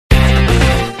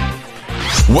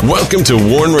Welcome to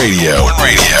Warn Radio.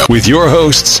 With your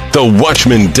hosts, the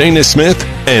Watchman Dana Smith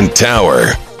and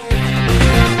Tower.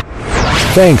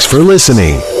 Thanks for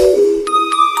listening.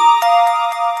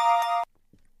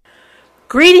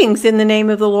 Greetings in the name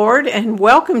of the Lord, and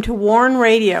welcome to Warn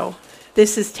Radio.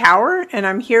 This is Tower, and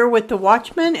I'm here with the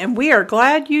Watchman, and we are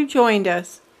glad you joined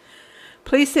us.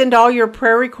 Please send all your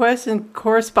prayer requests and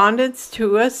correspondence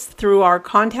to us through our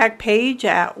contact page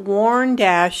at warn-usa.com.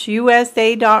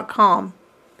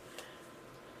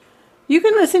 You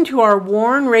can listen to our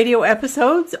Warn Radio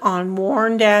episodes on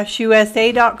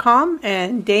warn-usa.com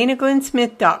and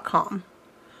danaglennsmith.com.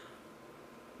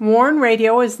 Warn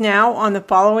Radio is now on the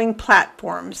following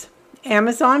platforms: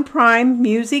 Amazon Prime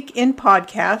Music in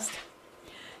Podcast,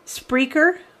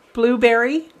 Spreaker,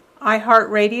 Blueberry,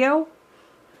 iHeartRadio,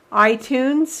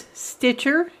 iTunes,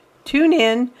 Stitcher,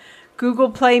 TuneIn,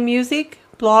 Google Play Music,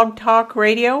 Blog Talk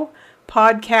Radio,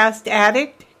 Podcast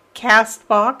Addict,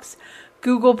 Castbox,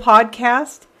 Google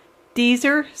Podcast,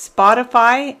 Deezer,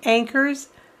 Spotify, Anchors,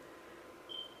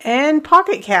 and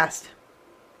Pocket Cast.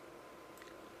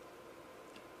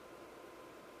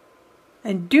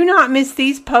 And do not miss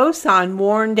these posts on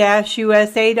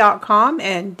warn-usa.com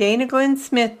and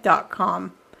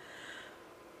danaglennsmith.com.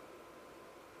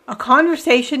 A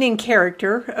conversation in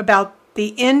character about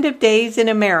the end of days in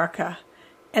America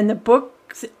and the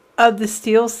books of the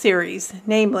Still series,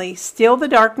 namely Still the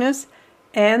Darkness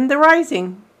and The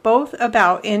Rising, both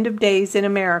about end of days in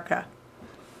America.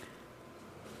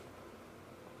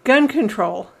 Gun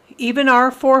control. Even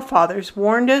our forefathers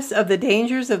warned us of the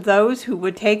dangers of those who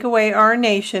would take away our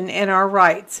nation and our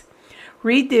rights.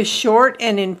 Read this short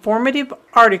and informative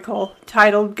article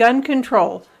titled Gun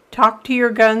Control. Talk to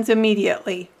your guns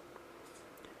immediately.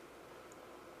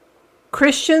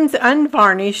 Christians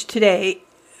Unvarnished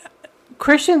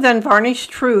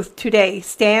Truth today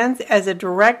stands as a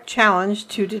direct challenge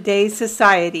to today's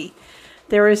society.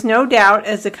 There is no doubt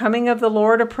as the coming of the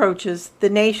Lord approaches,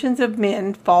 the nations of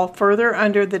men fall further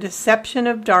under the deception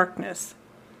of darkness.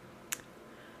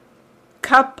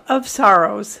 Cup of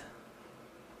Sorrows.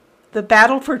 The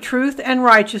battle for truth and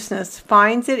righteousness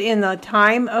finds it in the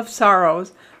time of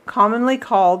sorrows, commonly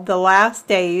called the last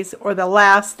days or the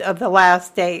last of the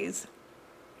last days.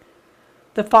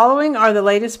 The following are the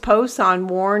latest posts on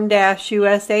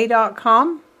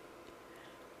warn-usa.com.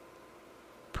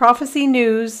 Prophecy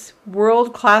News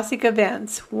World Classic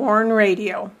Events, Warn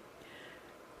Radio,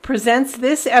 presents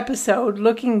this episode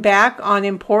looking back on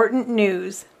important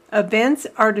news. Events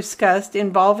are discussed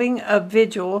involving a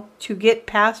vigil to get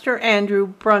Pastor Andrew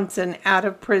Brunson out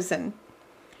of prison.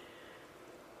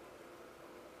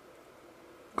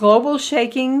 Global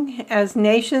shaking as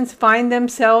nations find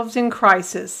themselves in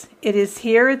crisis. It is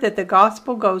here that the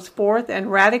gospel goes forth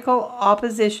and radical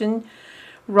opposition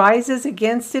rises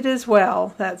against it as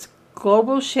well. That's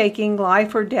global shaking,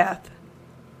 life or death.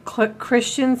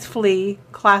 Christians flee.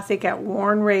 Classic at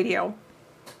Warn Radio.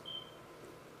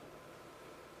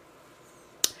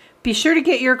 Be sure to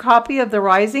get your copy of The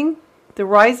Rising. The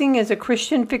Rising is a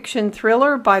Christian fiction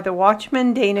thriller by the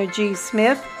Watchman Dana G.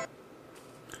 Smith.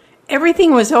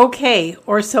 Everything was okay,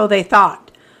 or so they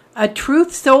thought. A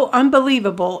truth so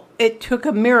unbelievable, it took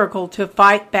a miracle to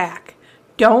fight back.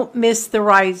 Don't miss The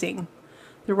Rising.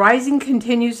 The Rising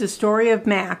continues the story of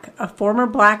Mac, a former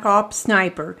Black Ops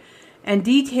sniper, and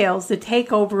details the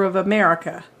takeover of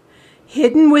America.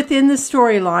 Hidden within the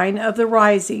storyline of The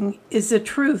Rising is the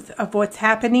truth of what's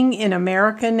happening in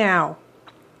America now.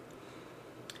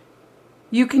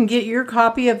 You can get your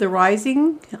copy of The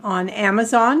Rising on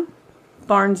Amazon,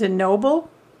 Barnes &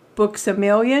 Noble, Books A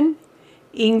Million,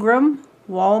 Ingram,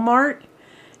 Walmart,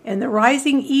 and The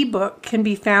Rising ebook can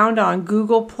be found on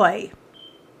Google Play.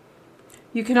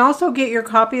 You can also get your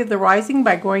copy of The Rising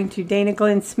by going to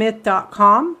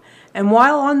danaglennsmith.com, and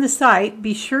while on the site,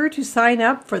 be sure to sign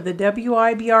up for the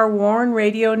WIBR Warn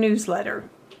Radio newsletter.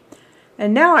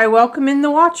 And now I welcome in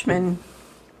the Watchman.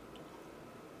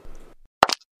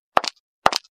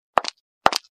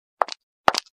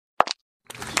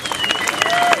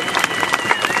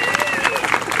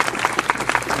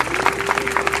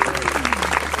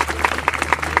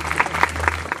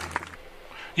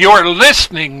 You're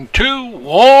listening to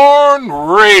Warn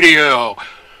Radio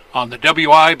on the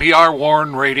WIBR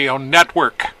Warn Radio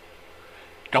Network.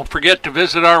 Don't forget to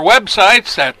visit our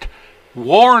websites at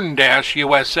warn-usa.com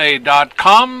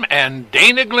and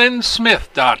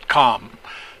danaglennsmith.com.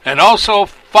 And also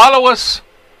follow us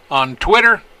on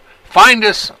Twitter, find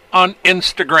us on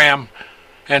Instagram,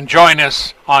 and join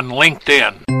us on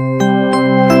LinkedIn.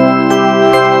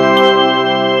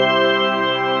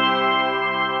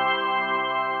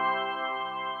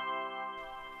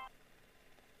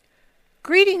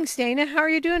 Greetings, Dana. How are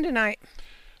you doing tonight?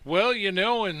 Well,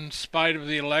 in spite of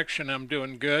the election, I'm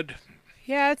doing good.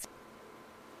 Yeah, it's...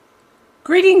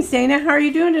 Greetings, Dana. How are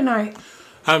you doing tonight?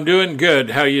 I'm doing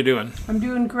good. How you doing? I'm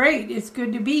doing great. It's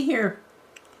good to be here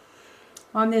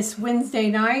on this Wednesday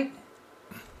night.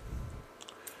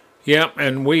 Yep,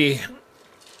 and we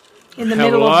in the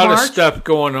have middle a lot of of March. stuff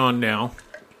going on now.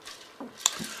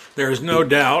 There's no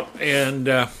doubt.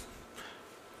 And,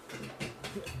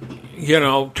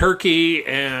 Turkey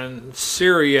and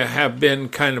Syria have been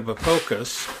kind of a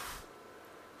focus.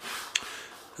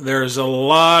 There's a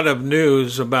lot of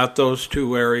news about those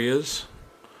two areas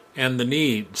and the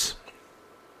needs.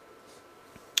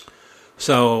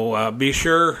 So be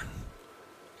sure,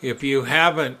 if you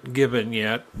haven't given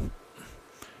yet,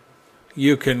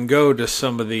 you can go to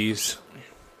some of these,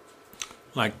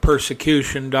 like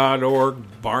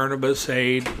persecution.org, Barnabas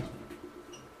Aid,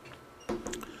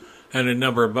 and a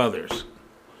number of others.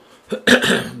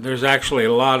 There's actually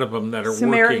a lot of them that are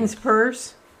Samaritan's working.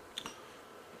 Purse.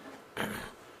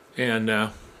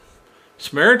 And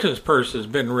Samaritan's Purse has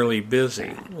been really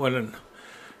busy. When,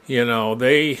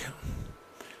 they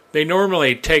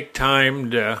normally take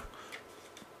time to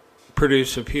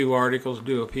produce a few articles,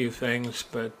 do a few things,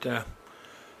 but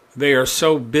they are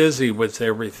so busy with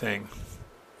everything.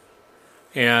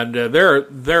 And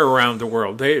they're around the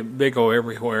world. They go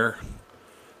everywhere.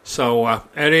 So at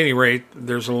any rate,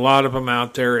 there's a lot of them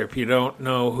out there. If you don't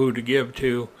know who to give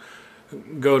to,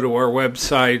 go to our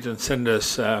website and send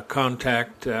us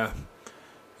contact,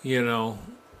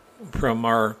 from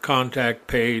our contact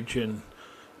page, and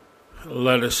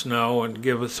let us know and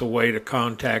give us a way to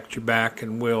contact you back,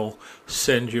 and we'll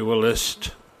send you a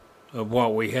list of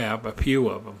what we have, a few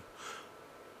of them.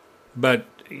 But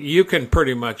you can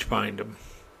pretty much find them.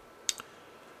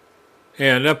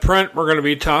 And up front, we're going to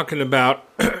be talking about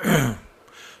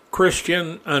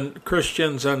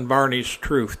Christians' unvarnished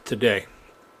truth today.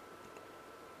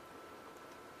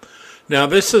 Now,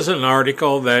 this is an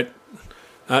article that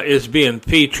is being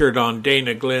featured on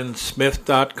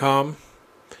DanaGlynnSmith.com.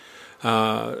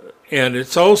 And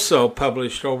it's also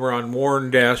published over on warn-usa.com,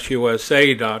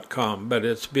 but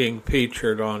it's being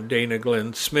featured on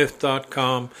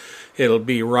DanaGlynnSmith.com. It'll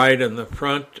be right in the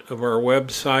front of our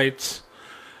websites.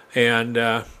 And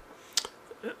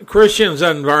Christians'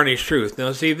 unvarnished truth.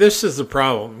 Now, see, this is the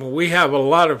problem. We have a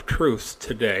lot of truth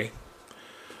today.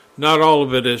 Not all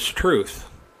of it is truth,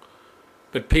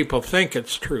 but people think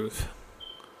it's truth.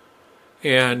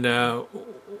 And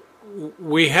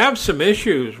we have some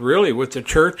issues, really, with the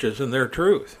churches and their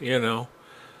truth, The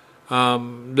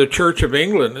Church of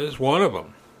England is one of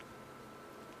them.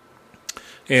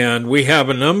 And we have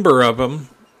a number of them,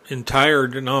 entire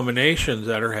denominations,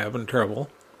 that are having trouble.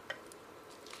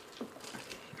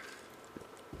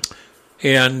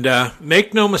 And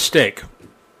make no mistake,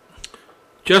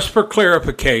 just for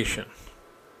clarification,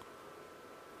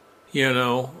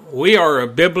 we are a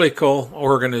biblical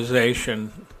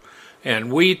organization,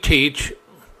 and we teach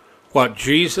what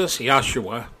Jesus,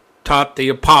 Yeshua, taught the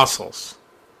apostles.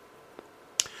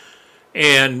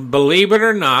 And believe it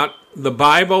or not, the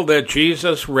Bible that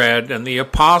Jesus read and the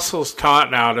apostles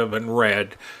taught out of and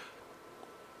read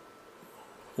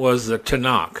was the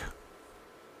Tanakh.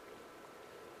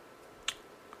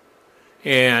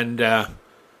 And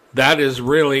that is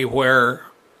really where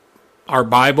our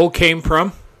Bible came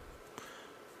from.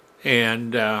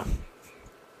 And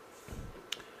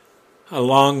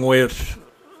along with,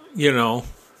 the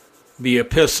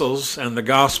epistles and the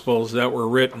gospels that were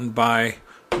written by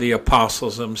the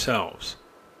apostles themselves.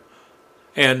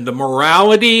 And the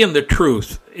morality and the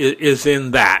truth is in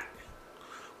that.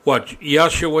 What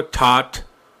Yeshua taught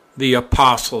the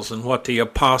apostles and what the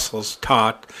apostles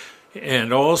taught,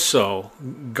 and also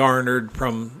garnered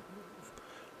from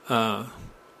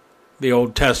the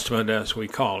Old Testament, as we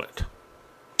call it.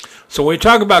 So when we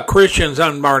talk about Christians'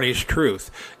 unvarnished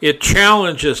truth, it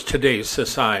challenges today's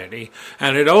society,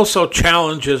 and it also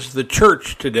challenges the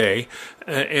church today.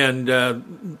 And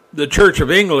the Church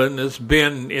of England has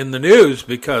been in the news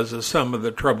because of some of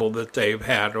the trouble that they've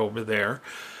had over there.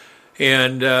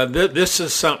 And this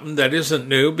is something that isn't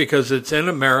new because it's in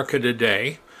America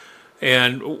today.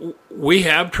 And we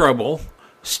have trouble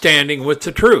standing with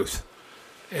the truth.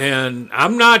 And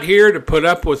I'm not here to put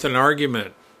up with an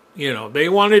argument. They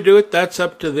want to do it, that's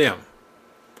up to them.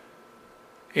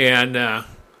 And,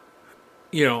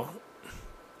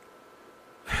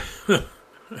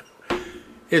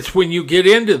 it's when you get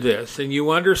into this and you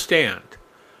understand,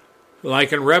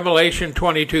 like in Revelation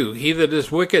 22, he that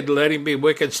is wicked, let him be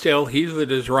wicked still. He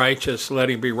that is righteous,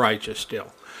 let him be righteous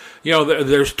still.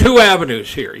 there's two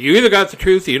avenues here. You either got the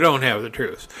truth or you don't have the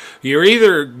truth. You're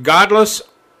either godless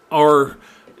or,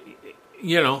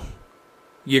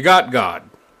 you got God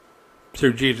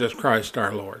through Jesus Christ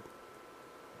our Lord.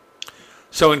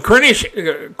 So in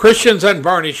Christians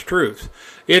Unvarnished Truth,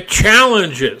 it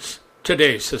challenges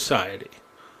today's society.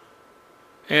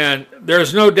 And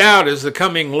there's no doubt as the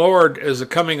coming of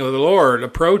the Lord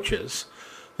approaches,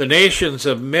 the nations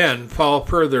of men fall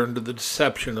further into the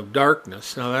deception of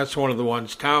darkness. Now that's one of the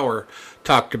ones Tower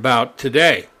talked about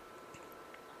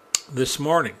this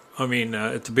morning.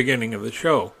 At the beginning of the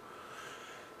show.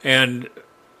 And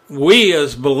we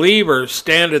as believers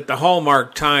stand at the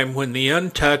hallmark time when the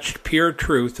untouched pure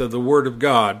truth of the Word of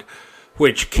God,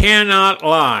 which cannot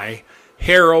lie,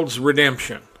 heralds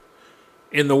redemption.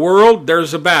 In the world,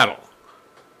 there's a battle.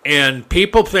 And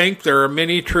people think there are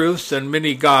many truths and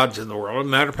many gods in the world. As a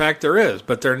matter of fact, there is.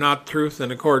 But they're not truth in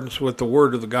accordance with the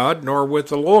Word of the God, nor with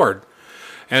the Lord.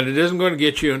 And it isn't going to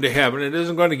get you into heaven. It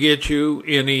isn't going to get you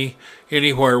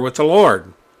anywhere with the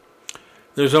Lord.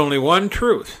 There's only one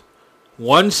truth,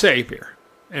 one Savior,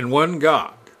 and one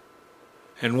God,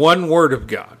 and one Word of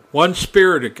God, one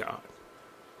Spirit of God.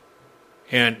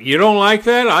 And you don't like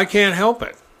that? I can't help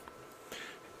it.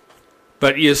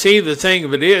 But you see, the thing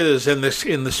of it is, in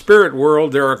the spirit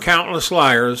world, there are countless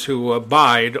liars who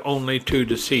abide only to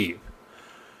deceive.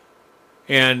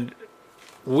 And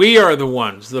we are the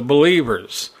ones, the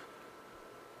believers,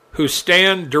 who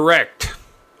stand direct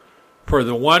for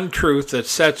the one truth that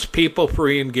sets people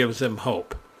free and gives them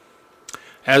hope.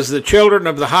 As the children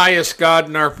of the highest God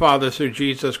and our Father through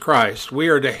Jesus Christ, we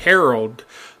are to herald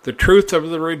the truth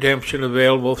of the redemption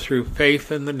available through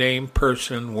faith in the name,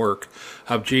 person, and work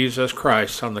of Jesus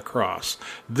Christ on the cross.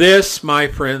 This, my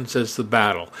friends, is the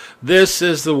battle. This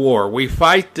is the war. We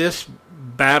fight this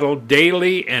battle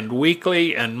daily and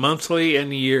weekly and monthly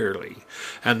and yearly.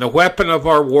 And the weapon of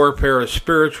our warfare is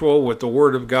spiritual with the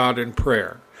Word of God and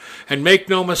prayer. And make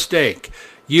no mistake,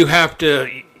 you have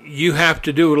to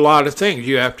do a lot of things.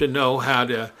 You have to know how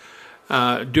to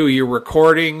do your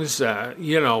recordings,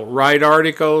 write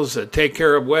articles, take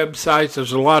care of websites.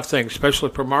 There's a lot of things, especially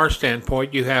from our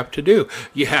standpoint, you have to do.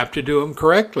 You have to do them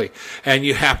correctly, and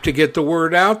you have to get the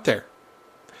word out there.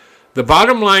 The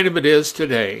bottom line of it is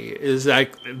today, is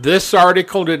like this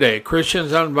article today,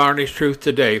 Christians Unvarnished Truth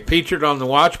Today, featured on the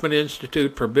Watchman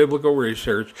Institute for Biblical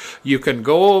Research. You can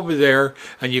go over there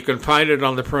and you can find it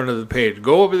on the front of the page.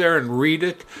 Go over there and read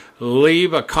it,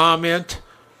 leave a comment,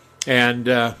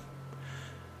 and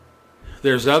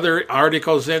there's other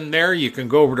articles in there. You can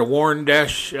go over to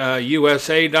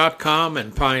warn-usa.com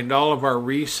and find all of our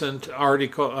recent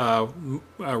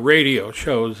radio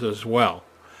shows as well.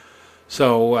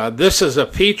 So this is a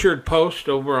featured post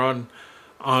over on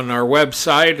our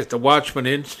website at the Watchman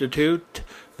Institute.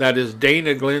 That is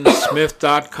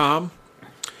danaglennsmith.com.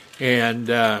 And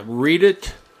read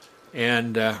it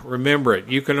and remember it.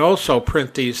 You can also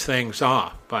print these things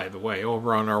off, by the way,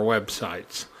 over on our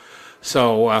websites.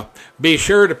 So be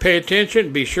sure to pay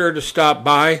attention. Be sure to stop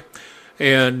by.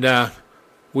 And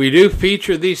we do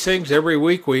feature these things every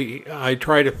week. I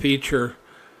try to feature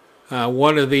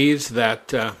one of these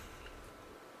that...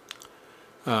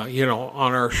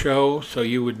 on our show, so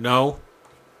you would know.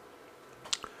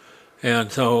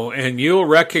 And you'll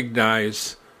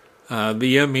recognize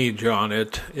the image on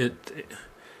it.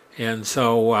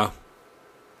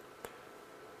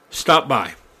 Stop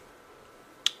by.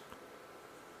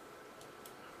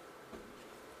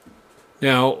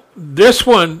 Now, this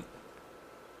one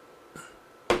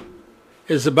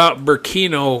is about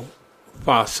Burkina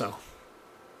Faso.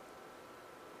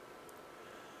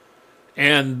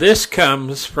 And this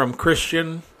comes from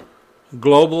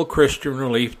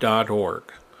globalchristianrelief.org.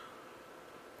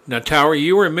 Now, Tower,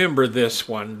 you remember this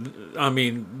one,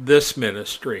 this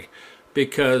ministry,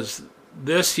 because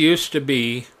this used to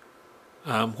be,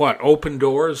 Open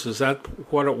Doors? Is that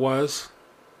what it was?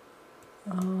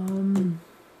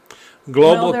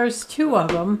 Well, there's two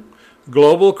of them.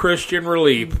 Global Christian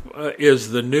Relief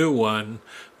is the new one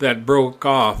that broke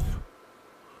off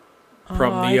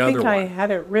from the other one. I think I had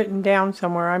it written down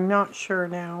somewhere. I'm not sure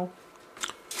now.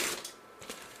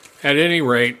 At any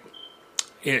rate,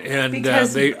 and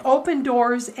because they Open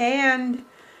Doors and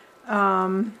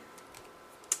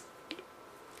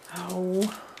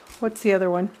what's the other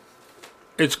one?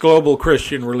 It's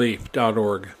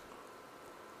globalchristianrelief.org.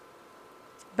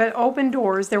 But Open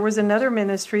Doors, there was another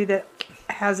ministry that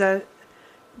has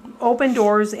Open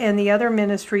Doors, and the other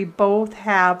ministry both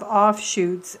have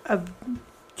offshoots of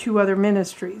two other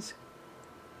ministries.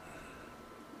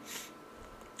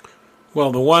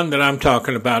 Well, the one that I'm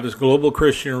talking about is Global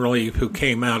Christian Relief, who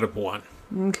came out of one.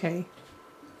 Okay.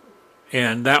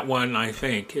 And that one, I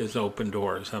think, is Open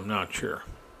Doors. I'm not sure.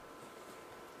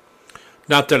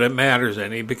 Not that it matters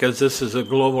any, because this is a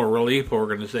global relief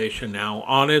organization now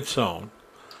on its own.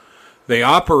 They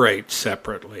operate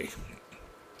separately.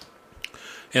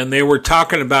 And they were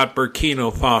talking about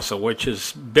Burkina Faso, which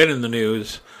has been in the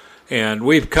news, and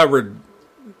we've covered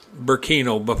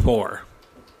Burkina before.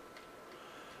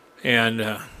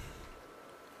 And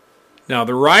now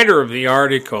the writer of the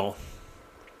article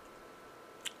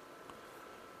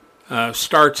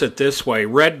starts it this way: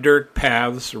 red dirt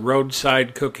paths,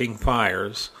 roadside cooking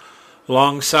fires,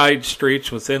 long side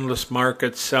streets with endless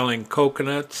markets selling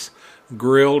coconuts,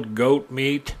 grilled goat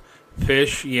meat,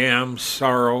 fish, yams,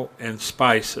 sorrow, and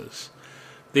spices.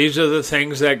 These are the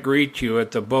things that greet you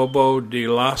at the Bobo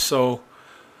Dioulasso,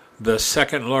 the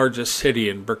second largest city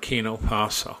in Burkina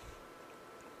Faso.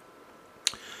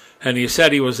 And he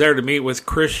said he was there to meet with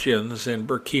Christians in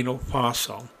Burkina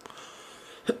Faso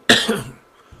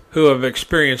who have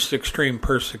experienced extreme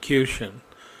persecution,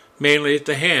 mainly at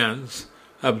the hands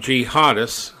of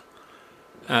jihadists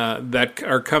that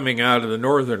are coming out of the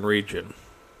northern region.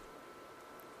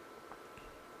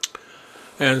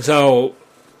 And so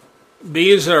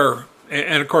these are,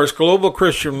 and of course, Global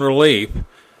Christian Relief,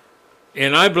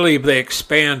 and I believe they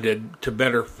expanded to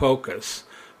better focus,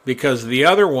 because the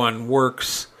other one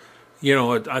works,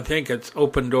 I think it's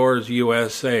Open Doors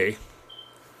USA.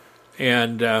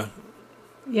 And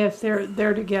yes,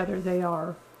 they're together. They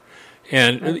are.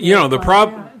 And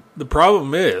the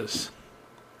problem is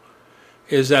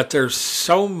that there's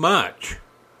so much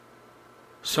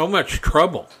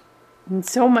trouble and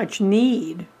so much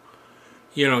need.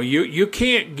 You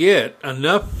can't get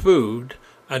enough food,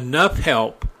 enough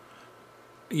help,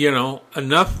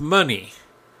 enough money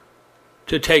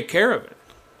to take care of it.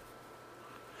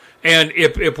 And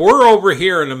if we're over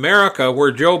here in America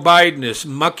where Joe Biden is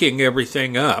mucking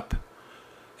everything up,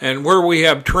 and where we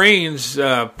have trains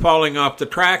falling off the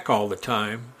track all the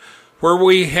time, where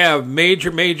we have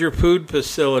major food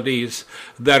facilities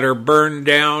that are burned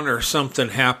down or something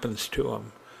happens to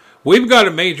them, we've got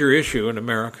a major issue in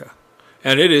America,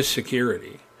 and it is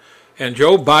security. And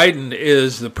Joe Biden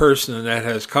is the person that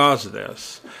has caused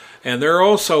this. And they're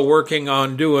also working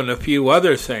on doing a few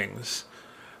other things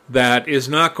that is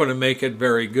not going to make it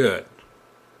very good.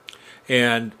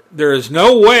 And there is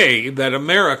no way that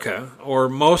America or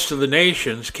most of the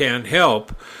nations can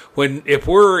help if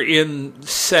we're in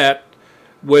set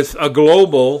with a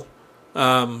global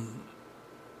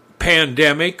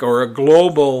pandemic or a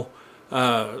global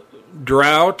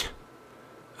drought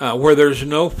where there's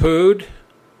no food.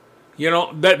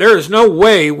 That there is no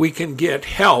way we can get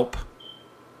help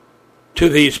to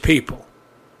these people.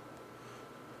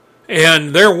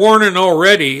 And they're warning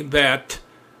already that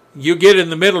you get in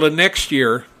the middle of next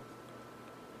year,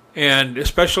 and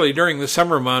especially during the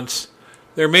summer months,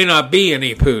 there may not be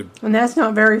any food. And that's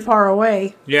not very far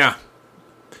away. Yeah.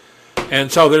 And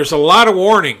so there's a lot of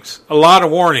warnings.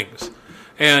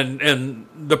 And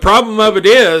the problem of it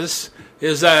is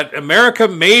that America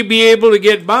may be able to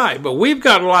get by, but we've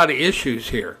got a lot of issues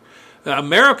here.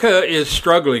 America is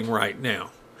struggling right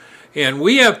now. And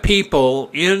we have people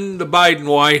in the Biden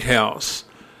White House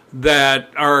that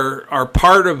are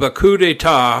part of a coup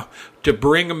d'etat to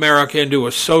bring America into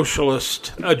a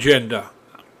socialist agenda,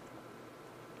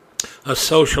 a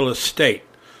socialist state.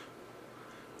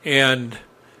 And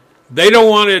they don't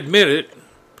want to admit it,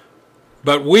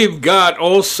 but we've got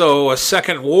also a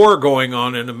second war going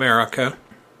on in America,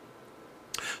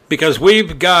 because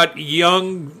we've got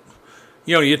young,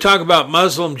 you talk about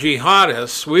Muslim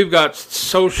jihadists, we've got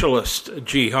socialist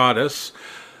jihadists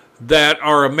that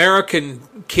are American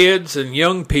kids and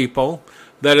young people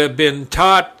that have been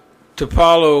taught to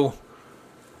follow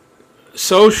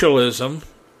socialism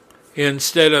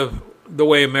instead of the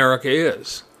way America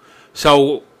is.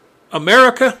 So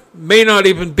America may not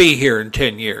even be here in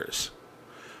 10 years,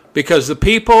 because the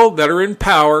people that are in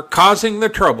power causing the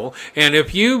trouble, and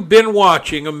if you've been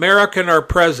watching America and our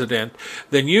president,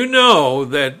 then you know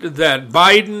that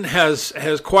Biden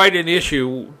has quite an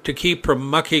issue to keep from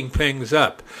mucking things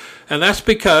up. And that's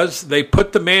because they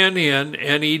put the man in,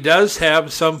 and he does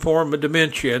have some form of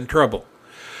dementia and trouble.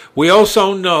 We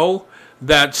also know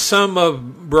that some of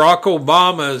Barack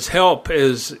Obama's help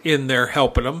is in there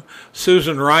helping them.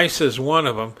 Susan Rice is one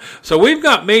of them. So we've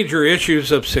got major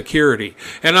issues of security.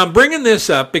 And I'm bringing this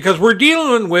up because we're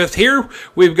dealing with, here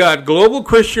we've got Global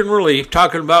Christian Relief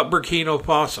talking about Burkina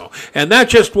Faso. And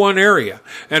that's just one area.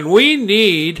 And we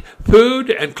need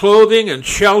food and clothing and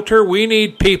shelter. We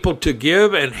need people to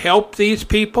give and help these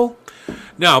people.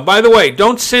 Now, by the way,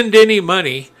 don't send any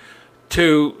money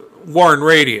to Warren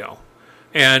Radio.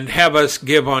 and have us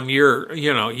give on your,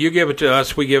 you give it to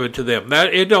us, we give it to them.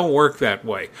 It don't work that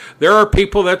way. There are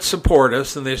people that support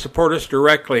us, and they support us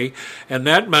directly, and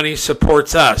that money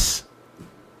supports us.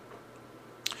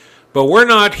 But we're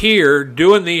not here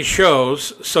doing these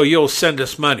shows so you'll send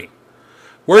us money.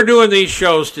 We're doing these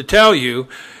shows to tell you,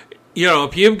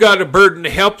 if you've got a burden to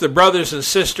help the brothers and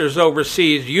sisters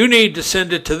overseas, you need to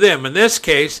send it to them. In this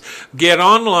case, get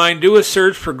online, do a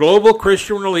search for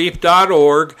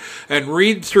globalchristianrelief.org, and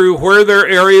read through where their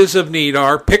areas of need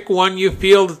are. Pick one you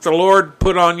feel that the Lord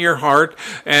put on your heart,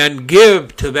 and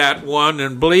give to that one,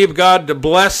 and believe God to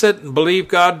bless it, and believe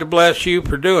God to bless you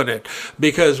for doing it.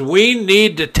 Because we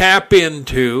need to tap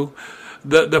into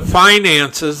the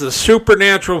finances, the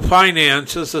supernatural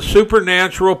finances, the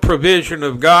supernatural provision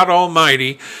of God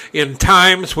Almighty in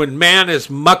times when man is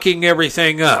mucking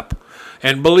everything up.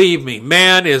 And believe me,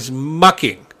 man is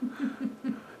mucking.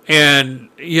 And,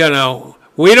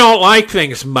 we don't like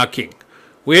things mucking.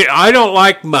 I don't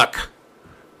like muck.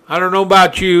 I don't know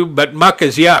about you, but muck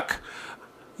is yuck.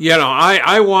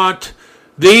 I want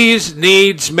these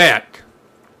needs met.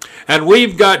 And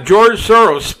we've got George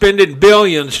Soros spending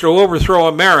billions to overthrow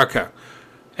America.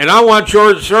 And I want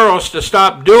George Soros to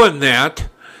stop doing that.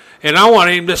 And I want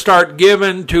him to start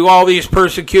giving to all these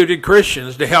persecuted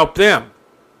Christians to help them.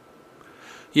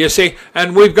 You see,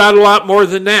 and we've got a lot more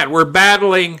than that. We're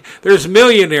battling, there's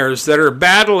millionaires that are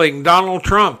battling Donald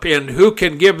Trump in who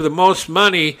can give the most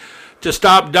money to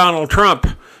stop Donald Trump.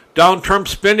 Donald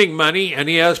Trump's spending money, and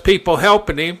he has people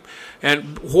helping him.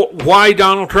 And why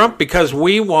Donald Trump? Because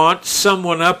we want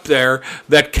someone up there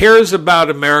that cares about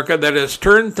America, that has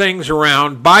turned things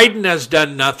around. Biden has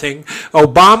done nothing.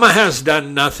 Obama has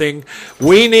done nothing.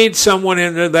 We need someone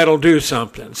in there that'll do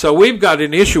something. So we've got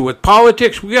an issue with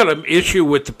politics. We've got an issue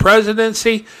with the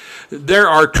presidency. There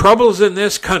are troubles in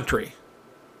this country.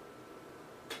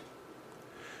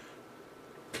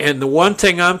 And the one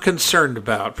thing I'm concerned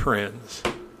about, friends,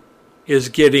 is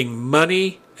getting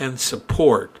money and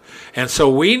support. And so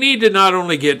we need to not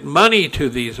only get money to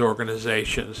these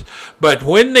organizations, but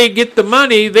when they get the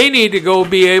money, they need to go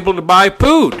be able to buy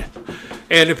food.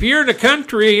 And if you're in a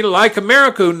country like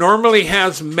America, who normally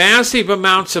has massive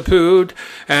amounts of food,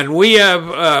 and we've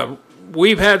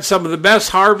had some of the best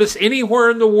harvests anywhere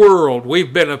in the world,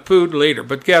 we've been a food leader.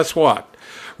 But guess what?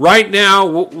 Right now,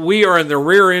 we are in the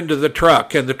rear end of the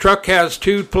truck, and the truck has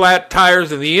 2 flat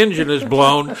tires, and the engine is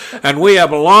blown, and we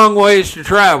have a long ways to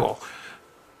travel.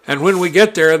 And when we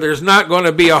get there, there's not going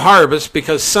to be a harvest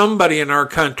because somebody in our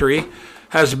country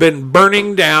has been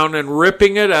burning down and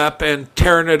ripping it up and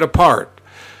tearing it apart.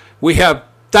 We have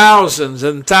thousands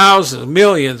and thousands,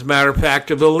 millions, matter of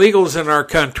fact, of illegals in our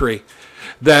country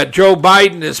that Joe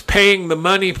Biden is paying the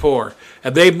money for.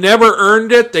 And they've never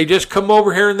earned it. They just come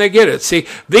over here and they get it. See,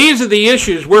 these are the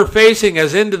issues we're facing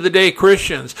as end-of-the-day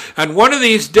Christians. And one of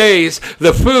these days,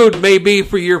 the food may be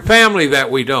for your family that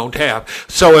we don't have.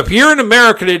 So if you're in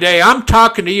America today, I'm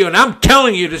talking to you and I'm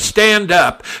telling you to stand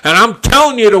up. And I'm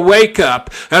telling you to wake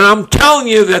up. And I'm telling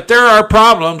you that there are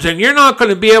problems and you're not going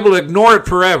to be able to ignore it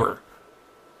forever.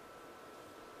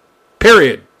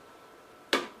 Period.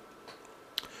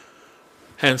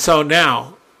 And so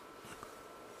now,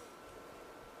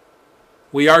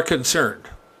 we are concerned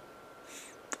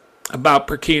about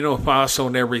Burkina Faso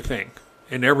and everything,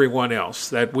 and everyone else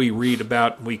that we read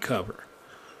about and we cover.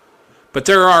 But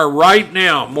there are right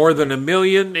now more than 1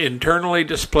 million internally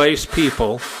displaced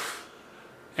people,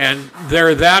 and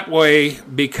they're that way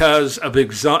because of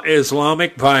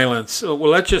Islamic violence. Well,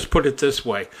 let's just put it this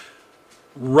way.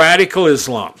 Radical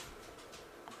Islam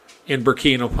in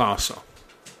Burkina Faso.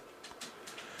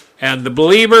 And the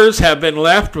believers have been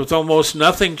left with almost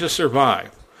nothing to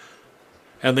survive.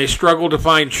 And they struggle to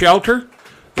find shelter.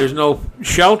 There's no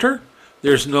shelter.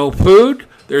 There's no food.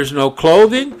 There's no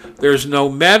clothing. There's no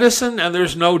medicine. And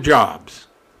there's no jobs.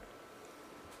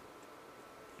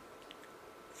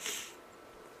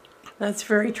 That's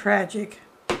very tragic.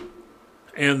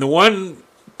 And the one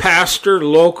pastor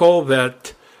local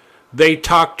that they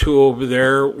talked to over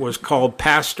there was called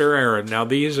Pastor Aaron. Now,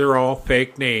 these are all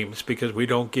fake names because they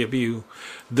don't give you,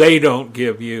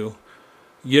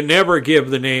 you never give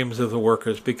the names of the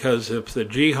workers because if the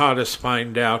jihadists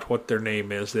find out what their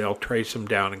name is, they'll trace them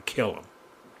down and kill them.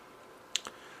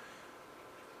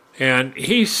 And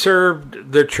he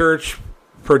served the church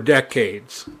for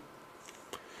decades.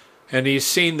 And he's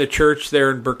seen the church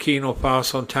there in Burkina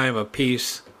Faso in time of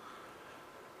peace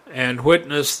and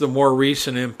witnessed the more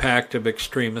recent impact of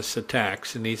extremist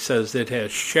attacks. And he says it has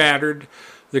shattered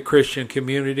the Christian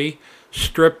community,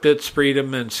 stripped its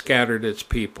freedom, and scattered its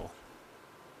people.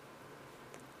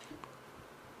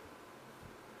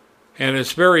 And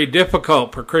it's very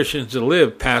difficult for Christians to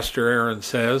live, Pastor Aaron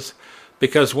says,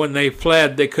 because when they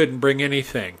fled, they couldn't bring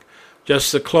anything.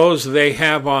 Just the clothes they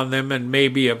have on them and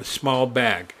maybe a small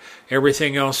bag.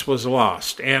 Everything else was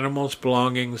lost, animals,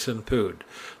 belongings, and food.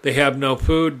 They have no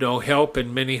food, no help,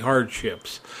 and many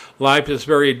hardships. Life is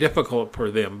very difficult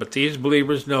for them, but these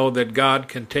believers know that God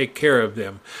can take care of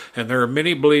them, and there are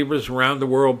many believers around the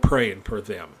world praying for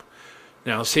them.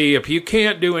 Now, see, if you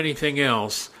can't do anything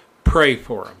else, pray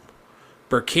for them.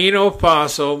 Burkina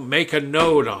Faso, make a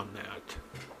note on that.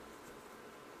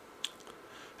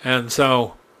 And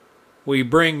so, we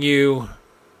bring you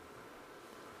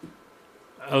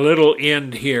a little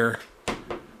end here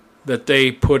that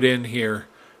they put in here.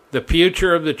 The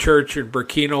future of the church in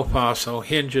Burkina Faso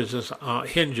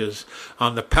hinges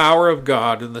on the power of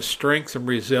God and the strength and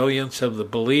resilience of the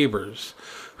believers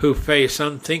who face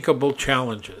unthinkable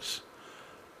challenges.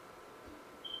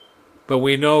 But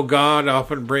we know God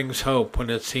often brings hope when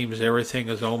it seems everything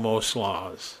is almost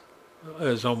lost.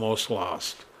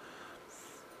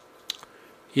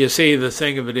 You see, the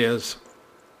thing of it is,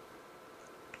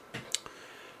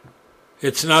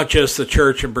 it's not just the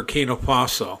church in Burkina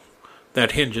Faso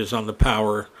that hinges on the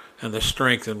power and the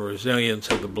strength and resilience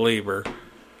of the believer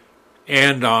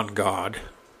and on God.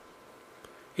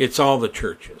 It's all the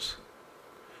churches.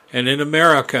 And in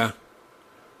America,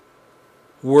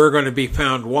 we're going to be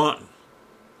found wanting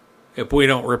if we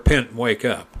don't repent and wake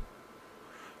up.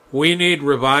 We need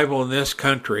revival in this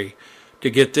country to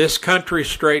get this country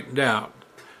straightened out.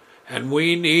 And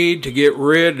we need to get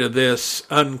rid of this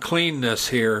uncleanness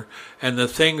here and the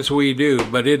things we do,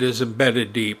 but it is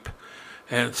embedded deep.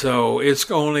 And so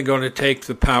it's only going to take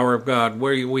the power of God.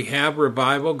 Where we have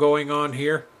revival going on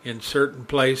here in certain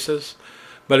places,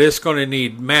 but it's going to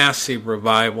need massive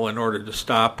revival in order to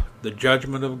stop the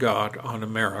judgment of God on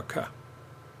America.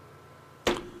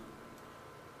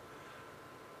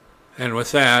 And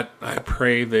with that, I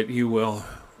pray that you will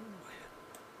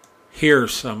hear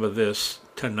some of this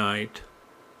tonight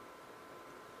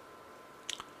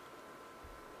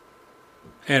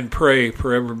and pray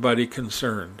for everybody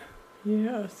concerned.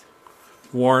 Yes.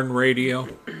 Warren Radio,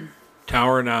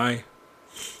 Tower and I,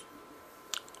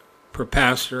 for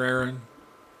Pastor Aaron,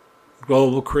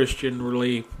 Global Christian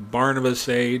Relief, Barnabas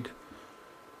Aid,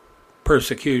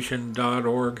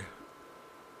 persecution.org,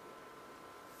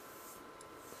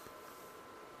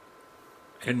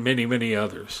 and many, many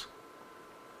others.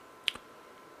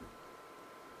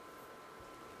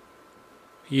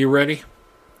 You ready?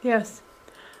 Yes.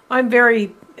 I'm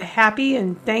very happy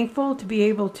and thankful to be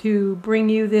able to bring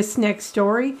you this next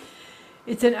story.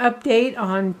 It's an update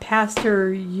on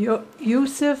Pastor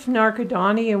Yusuf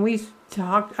Narkadani, and we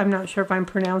talked, I'm not sure if I'm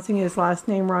pronouncing his last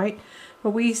name right,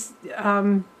 but we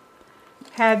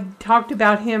had talked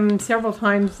about him several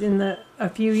times a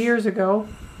few years ago.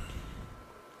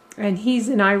 And he's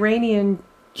an Iranian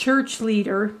church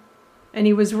leader, and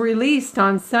he was released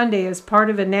on Sunday as part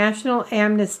of a national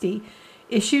amnesty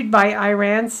issued by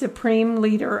Iran's supreme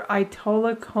leader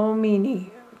Ayatollah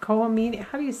Khomeini.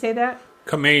 How do you say that?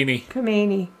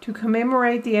 Khomeini. To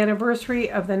commemorate the anniversary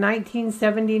of the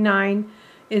 1979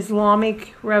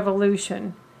 Islamic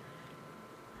Revolution.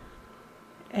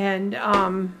 And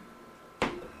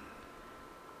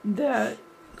the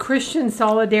Christian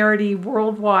Solidarity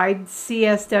Worldwide,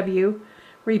 CSW,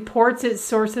 reports its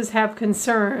sources have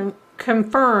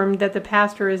confirmed that the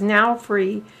pastor is now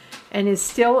free and is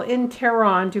still in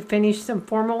Tehran to finish some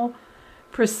formal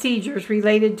procedures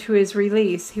related to his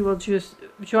release. He will just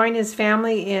join his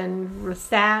family in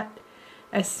Resurrected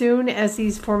as soon as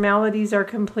these formalities are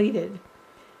completed.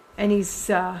 And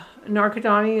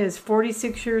Narkadani is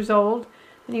 46 years old,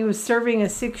 and he was serving a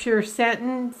 6-year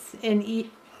sentence in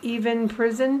Evin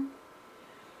prison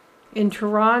in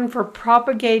Tehran for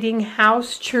propagating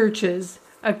house churches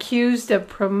accused of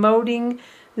promoting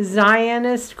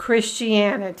Zionist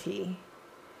Christianity.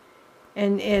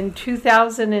 And in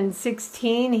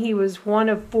 2016, he was one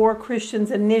of 4 Christians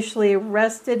initially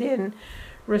arrested in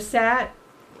Resurrected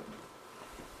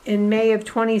in May of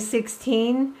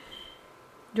 2016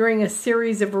 during a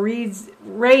series of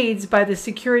raids by the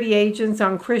security agents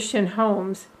on Christian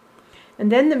homes.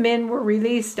 And then the men were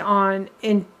released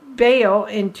in bail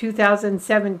in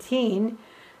 2017.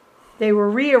 They were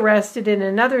rearrested in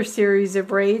another series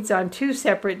of raids on 2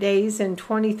 separate days in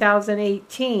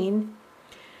 2018.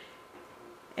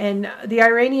 And the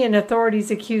Iranian authorities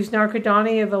accused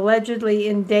Narkadani of allegedly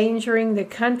endangering the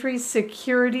country's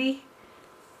security,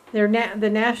 the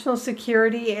national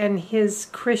security, and his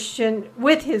Christian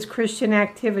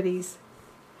activities.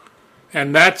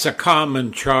 And that's a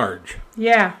common charge.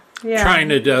 Yeah. Yeah.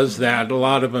 China does that. A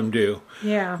lot of them do.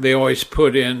 Yeah. They always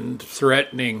put in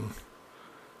threatening,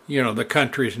 the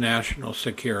country's national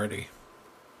security.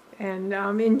 And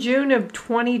in June of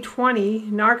 2020,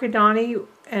 Narkadani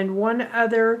and one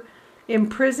other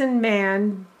imprisoned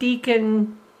man,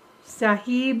 Deacon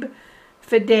Sahib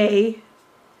Fidei,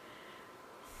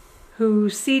 who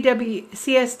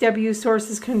CSW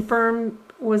sources confirmed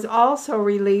was also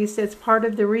released as part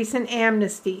of the recent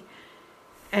amnesty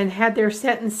and had their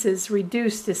sentences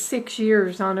reduced to 6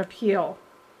 years on appeal.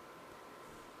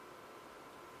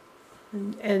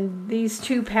 And these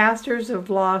two pastors have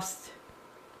lost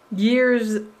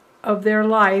years of their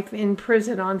life in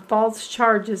prison on false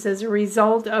charges as a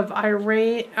result of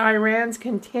Iran's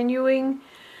continuing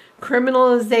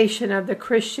criminalization of the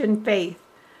Christian faith,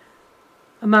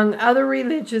 among other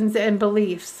religions and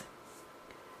beliefs.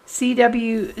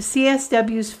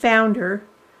 CSW's founder,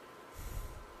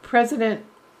 President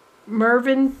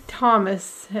Mervyn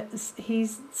Thomas,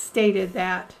 he's stated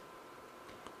that.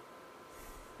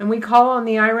 And we call on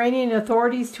the Iranian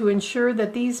authorities to ensure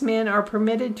that these men are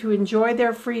permitted to enjoy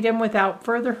their freedom without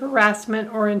further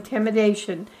harassment or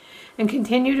intimidation, and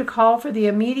continue to call for the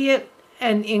immediate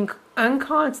and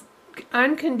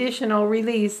unconditional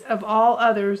release of all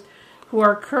others who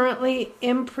are currently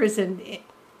imprisoned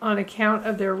on account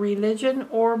of their religion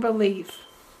or belief.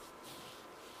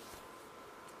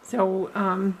 So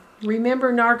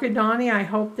remember Narkadani. I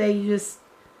hope they just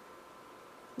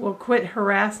will quit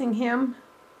harassing him.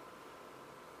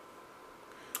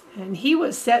 And he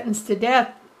was sentenced to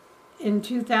death in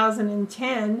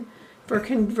 2010 for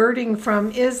converting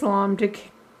from Islam to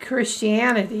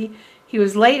Christianity. He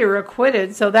was later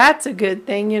acquitted, so that's a good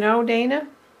thing, Dana?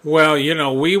 Well,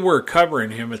 we were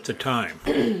covering him at the time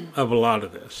of a lot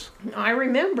of this. I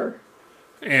remember.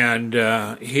 And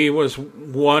he was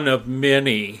one of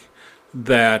many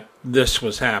that this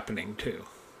was happening to.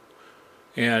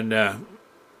 And,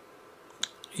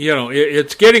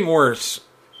 it's getting worse.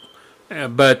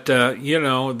 But,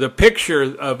 the picture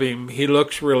of him, he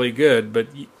looks really good, but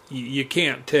you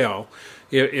can't tell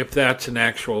if that's an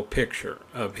actual picture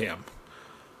of him.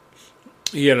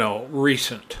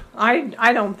 Recent.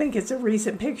 I don't think it's a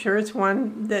recent picture. It's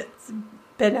one that's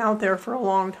been out there for a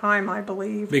long time, I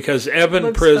believe. Because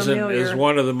Evin prison is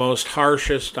one of the most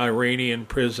harshest Iranian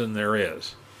prison there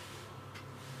is.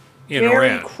 In Iran.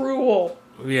 Very cruel.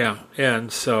 Yeah,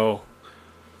 and so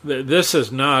this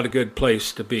is not a good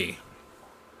place to be.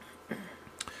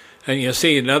 And you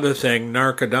see another thing,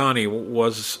 Narkadani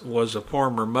was a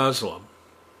former Muslim.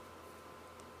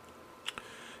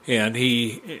 And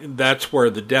that's where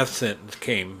the death sentence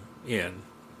came in.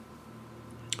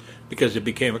 Because he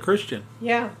became a Christian.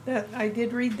 Yeah, I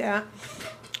did read that.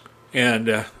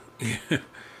 And,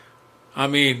 I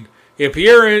mean, if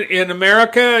you're in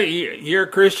America, you're a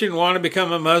Christian, want to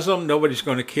become a Muslim, nobody's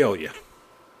going to kill you.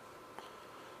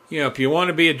 If you want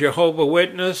to be a Jehovah's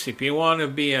Witness, if you want to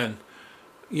be an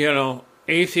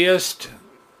atheist,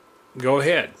 go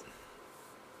ahead.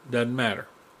 Doesn't matter.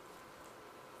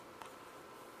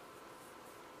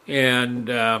 And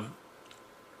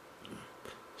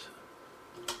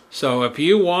so if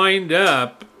you wind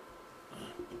up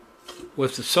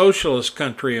with the socialist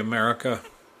country America,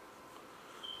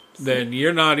 then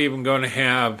you're not even going to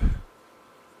have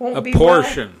a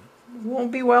portion.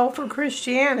 Won't be well for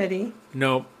Christianity.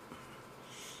 Nope.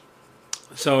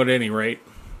 So at any rate,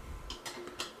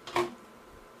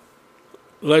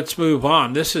 let's move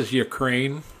on. This is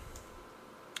Ukraine.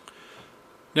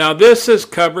 Now, this is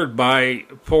covered by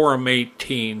Forum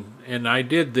 18, and I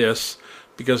did this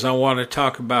because I want to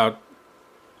talk about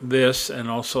this and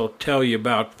also tell you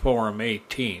about Forum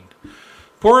 18.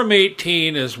 Forum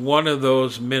 18 is one of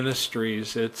those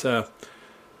ministries. It's a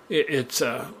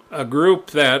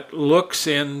group that looks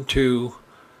into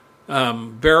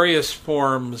various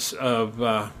forms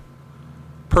of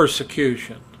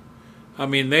persecution. I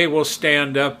mean, they will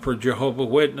stand up for Jehovah's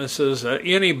Witnesses,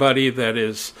 anybody that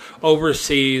is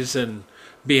overseas and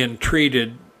being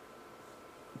treated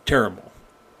terrible.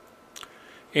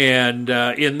 And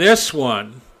in this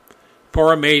one,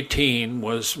 Forum 18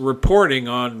 was reporting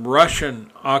on Russian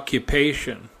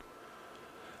occupation.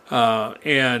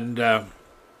 And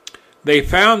they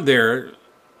found there,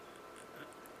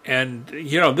 and,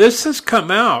 this has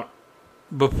come out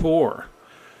before,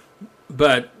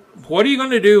 but what are you going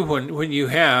to do when you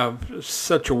have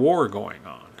such a war going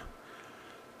on?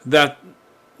 That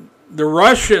the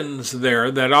Russians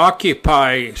there that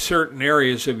occupy certain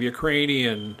areas of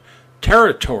Ukrainian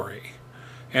territory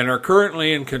and are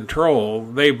currently in control,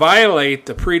 they violate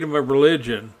the freedom of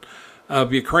religion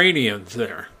of Ukrainians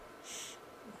there.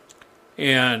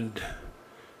 And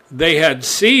they had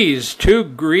seized 2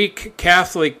 Greek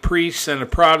Catholic priests and a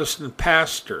Protestant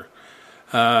pastor.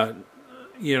 In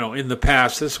the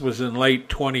past, this was in late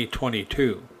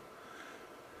 2022.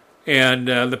 And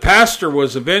the pastor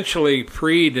was eventually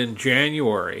freed in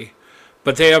January,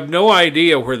 but they have no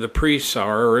idea where the priests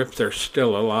are or if they're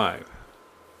still alive.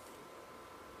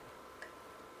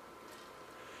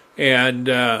 And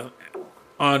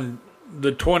on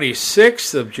the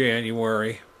 26th of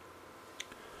January,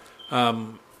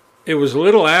 it was a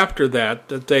little after that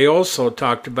they also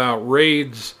talked about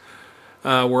raids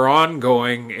were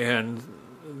ongoing, and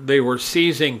they were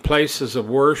seizing places of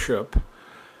worship,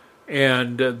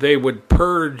 and they would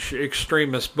purge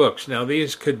extremist books. Now,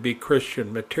 these could be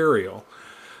Christian material.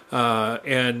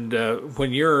 And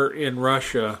when you're in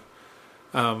Russia,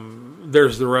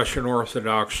 there's the Russian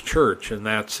Orthodox Church, and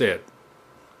that's it.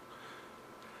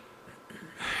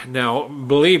 Now,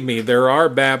 believe me, there are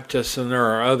Baptists and there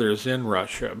are others in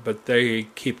Russia, but they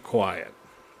keep quiet.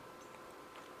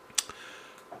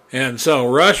 And so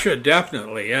Russia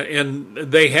definitely, and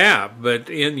they have, but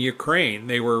in Ukraine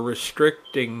they were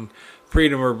restricting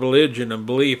freedom of religion and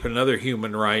belief and other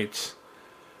human rights,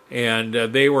 and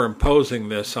they were imposing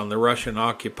this on the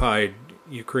Russian-occupied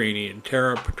Ukrainian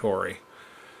territory.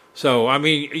 So, I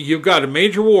mean, you've got a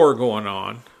major war going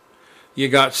on. You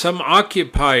got some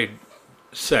occupied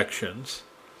sections.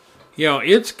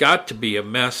 It's got to be a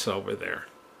mess over there.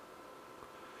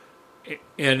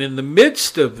 And in the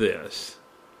midst of this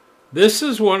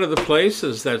is one of the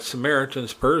places that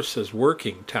Samaritan's Purse is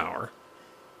working tower.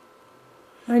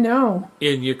 I know.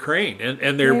 In Ukraine.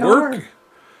 And they're working.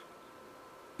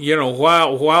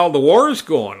 While the war is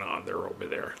going on, they're over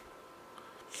there.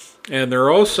 And they're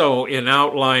also in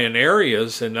outlying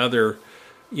areas and other,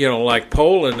 like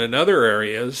Poland and other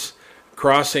areas,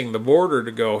 crossing the border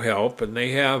to go help. And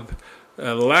they have,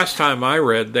 the last time I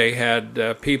read, they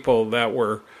had people that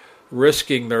were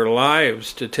risking their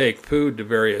lives to take food to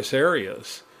various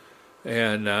areas.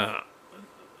 And,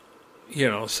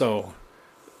 so,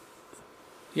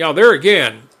 there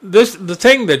again, the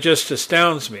thing that just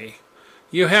astounds me,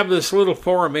 you have this little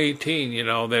Forum 18,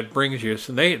 that brings you,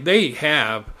 and they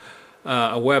have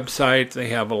a website, they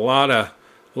have a lot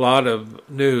of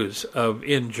news of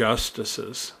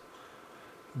injustices.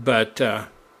 But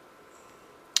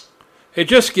it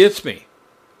just gets me.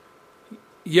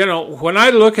 When I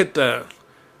look at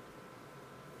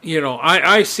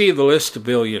I see the list of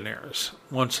billionaires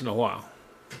once in a while.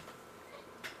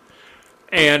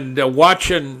 And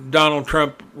watching Donald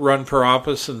Trump run for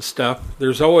office and stuff,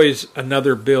 there's always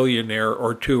another billionaire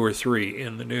or 2 or 3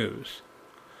 in the news.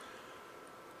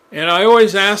 And I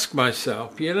always ask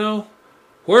myself,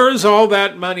 where is all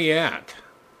that money at?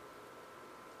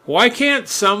 Why can't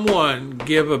someone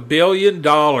give $1 billion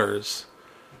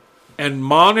and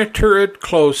monitor it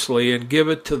closely and give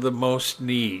it to the most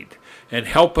need and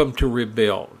help them to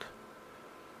rebuild?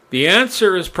 The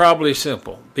answer is probably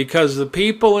simple, because the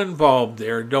people involved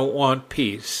there don't want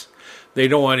peace. They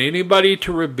don't want anybody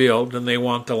to rebuild, and they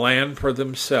want the land for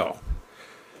themselves.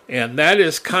 And that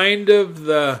is kind of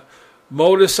the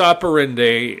modus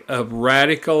operandi of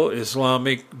radical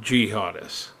Islamic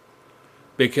jihadists,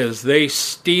 because they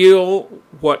steal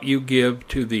what you give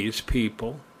to these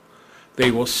people. They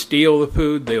will steal the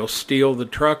food, they'll steal the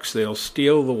trucks, they'll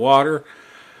steal the water,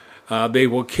 they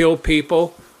will kill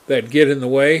people that get in the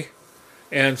way.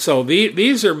 And so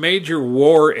these are major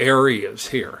war areas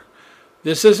here.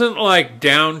 This isn't like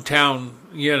downtown,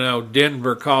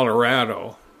 Denver,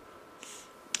 Colorado.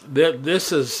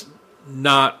 This is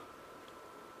not...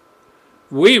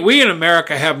 We in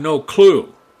America have no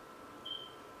clue.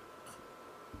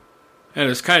 And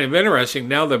it's kind of interesting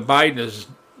now that Biden has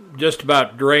just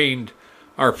about drained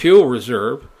our fuel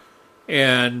reserve,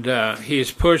 and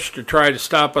he's pushed to try to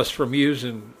stop us from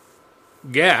using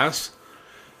gas.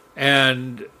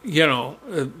 And,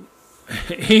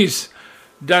 he's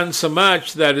done so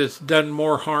much that it's done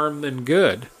more harm than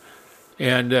good.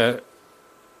 And,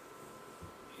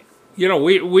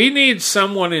 we need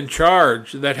someone in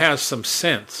charge that has some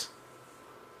sense.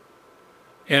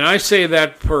 And I say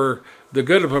that for the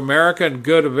good of America and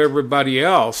good of everybody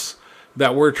else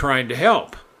that we're trying to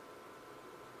help.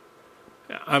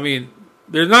 I mean,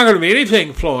 there's not going to be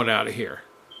anything flowing out of here.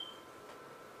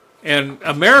 And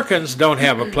Americans don't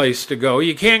have a place to go.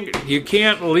 You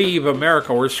can't leave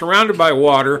America. We're surrounded by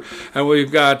water, and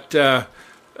we've got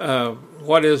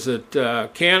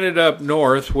Canada up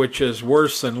north, which is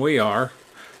worse than we are,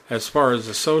 as far as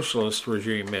the socialist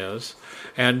regime is.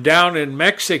 And down in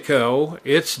Mexico,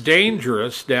 it's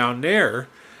dangerous down there,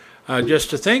 just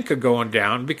to think of going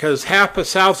down, because half of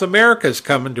South America is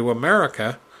coming to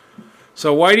America.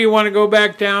 So why do you want to go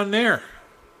back down there?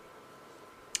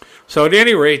 So at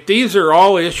any rate, these are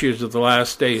all issues of the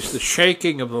last days, the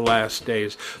shaking of the last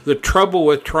days, the trouble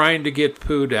with trying to get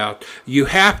food out. You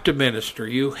have to minister.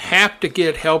 You have to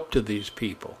get help to these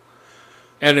people.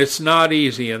 And it's not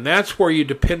easy, and that's where you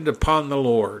depend upon the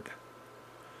Lord.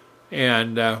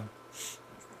 And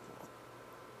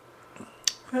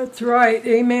that's right.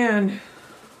 Amen.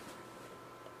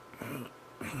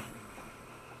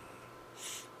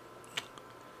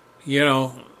 You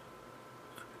know,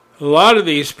 a lot of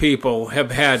these people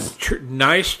have had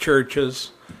nice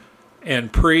churches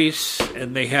and priests,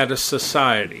 and they had a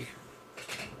society.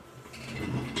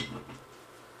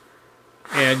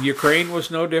 And Ukraine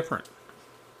was no different.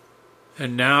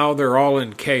 And now they're all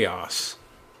in chaos.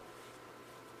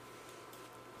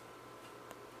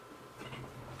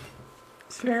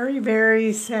 It's very,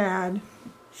 very sad.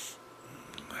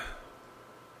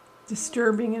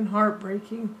 Disturbing and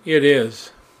heartbreaking. It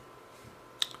is.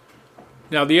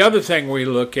 Now, the other thing we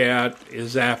look at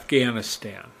is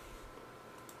Afghanistan.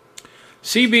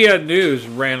 CBN News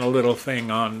ran a little thing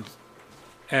on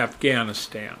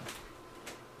Afghanistan.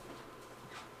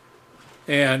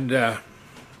 And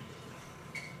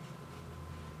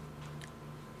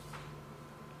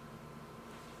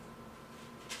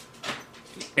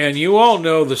you all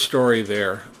know the story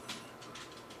there.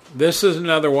 This is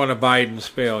another one of Biden's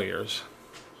failures.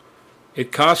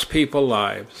 It cost people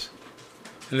lives.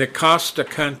 And it cost a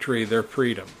country their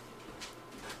freedom.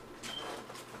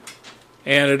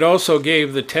 And it also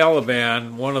gave the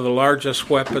Taliban one of the largest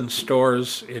weapons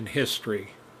stores in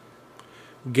history,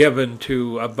 given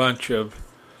to a bunch of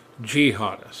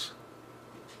jihadists.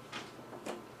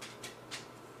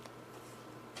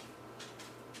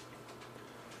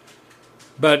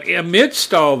 But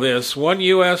amidst all this, one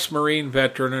U.S. Marine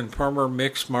veteran and former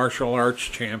mixed martial arts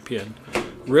champion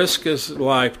risked his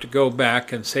life to go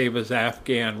back and save his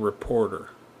Afghan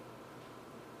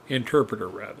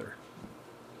interpreter.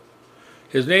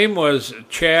 His name was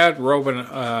Chad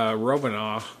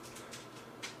Robinaugh.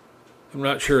 I'm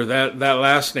not sure, that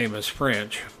last name is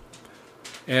French.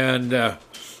 And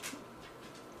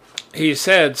he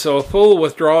said, so a full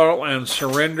withdrawal and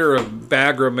surrender of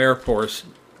Bagram Air Force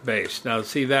Base. Now,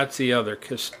 see, that's the other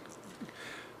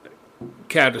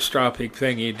catastrophic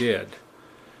thing he did.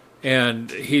 And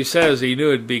he says he knew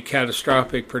it'd be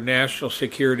catastrophic for national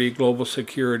security, global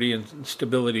security, and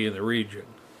stability in the region.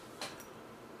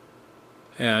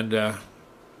 And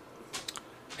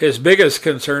his biggest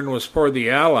concern was for the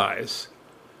Allies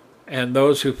and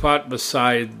those who fought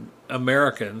beside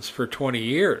Americans for 20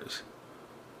 years.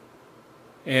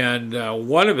 And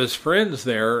one of his friends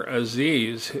there,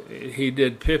 Aziz, he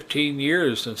did 15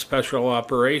 years in special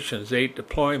operations, 8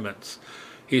 deployments.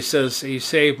 He says he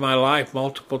saved my life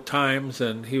multiple times,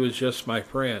 and he was just my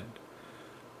friend.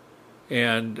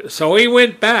 And so he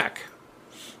went back.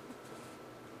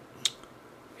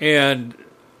 And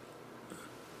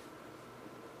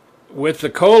with the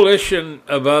coalition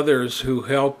of others who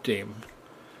helped him,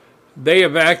 they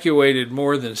evacuated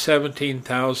more than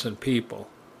 17,000 people.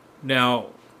 Now,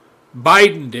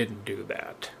 Biden didn't do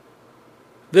that.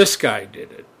 This guy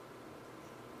did it.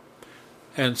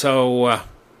 And so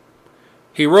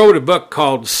he wrote a book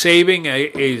called Saving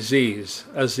Aziz,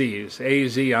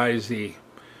 A-Z-I-Z.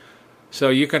 So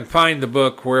you can find the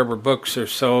book wherever books are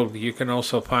sold. You can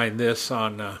also find this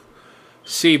on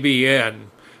CBN.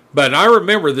 But I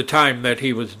remember the time that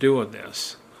he was doing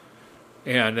this.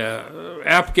 And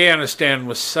Afghanistan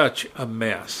was such a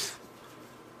mess.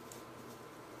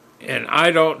 And I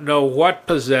don't know what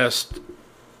possessed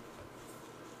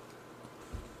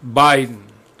Biden.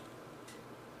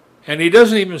 And he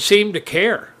doesn't even seem to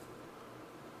care.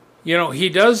 You know, he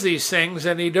does these things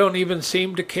and he don't even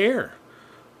seem to care.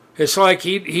 It's like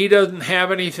he doesn't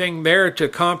have anything there to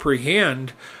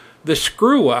comprehend the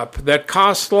screw-up that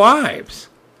costs lives.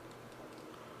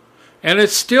 And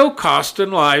it's still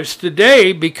costing lives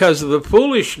today because of the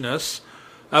foolishness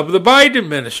of the Biden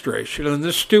administration and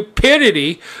the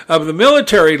stupidity of the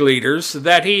military leaders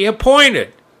that he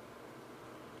appointed.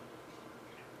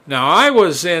 Now, I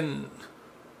was in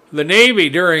the Navy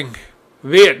during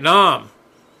Vietnam,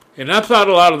 and I thought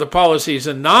a lot of the policies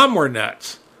in Nam were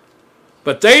nuts.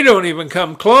 But they don't even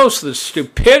come close to the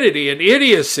stupidity and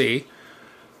idiocy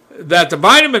that the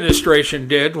Biden administration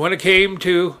did when it came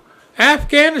to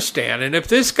Afghanistan. And if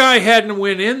this guy hadn't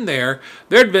went in there,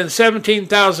 there'd been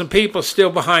 17,000 people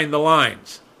still behind the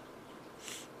lines.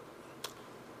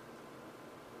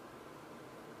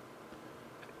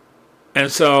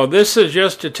 And so this is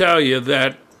just to tell you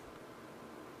that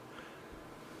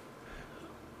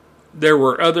there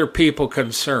were other people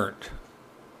concerned.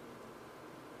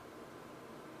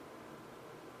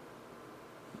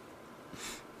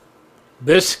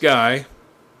 this guy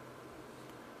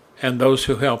and those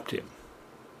who helped him.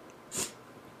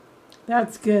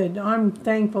 That's good. I'm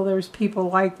thankful there's people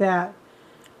like that.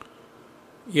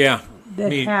 Yeah.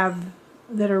 That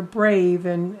are brave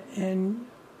and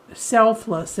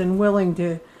selfless and willing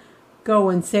to go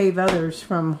and save others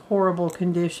from horrible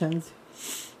conditions,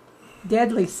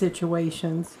 deadly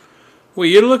situations. Well,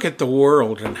 you look at the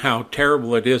world and how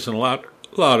terrible it is in a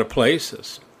lot of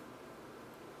places.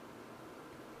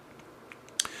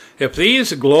 If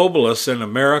these globalists in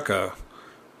America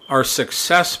are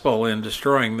successful in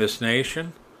destroying this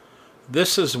nation,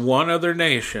 this is one other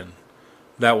nation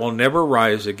that will never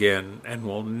rise again and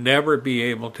will never be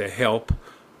able to help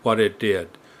what it did.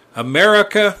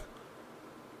 America,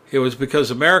 it was because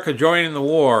America joining the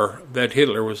war that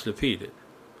Hitler was defeated.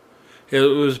 It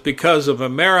was because of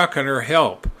American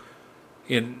help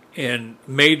in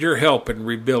major help in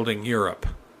rebuilding Europe.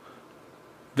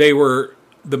 They were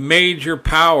the major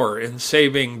power in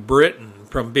saving Britain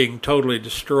from being totally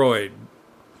destroyed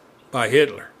by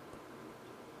Hitler.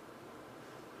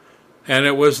 And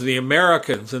it was the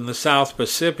Americans in the South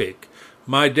Pacific.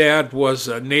 My dad was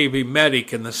a Navy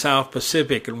medic in the South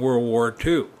Pacific in World War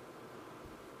II.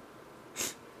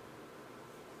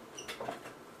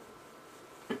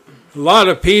 A lot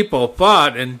of people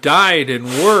fought and died and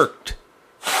worked.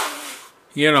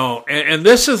 You know, and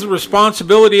this is the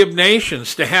responsibility of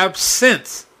nations to have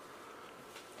sense.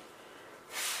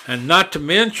 And not to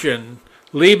mention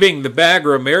leaving the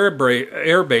Bagram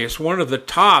Air Base, one of the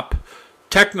top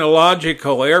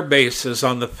technological air bases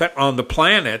on the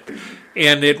planet,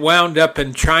 and it wound up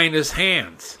in China's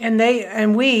hands.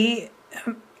 And we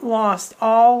lost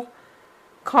all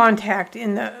contact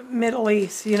in the Middle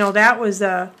East. You know, that was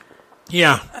an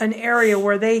area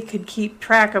where they could keep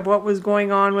track of what was going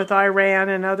on with Iran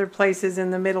and other places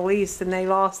in the Middle East, and they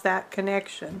lost that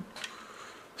connection.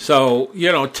 So,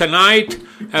 you know, tonight,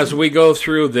 as we go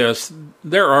through this,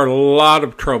 there are a lot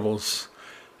of troubles.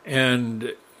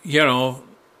 And, you know,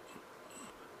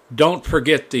 don't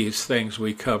forget these things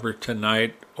we cover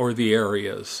tonight or the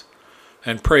areas.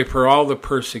 And pray for all the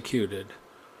persecuted.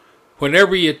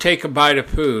 Whenever you take a bite of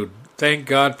food, thank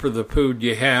God for the food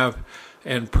you have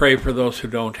and pray for those who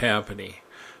don't have any.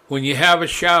 When you have a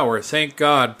shower, thank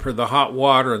God for the hot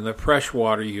water and the fresh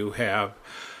water you have.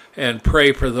 And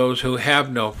pray for those who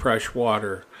have no fresh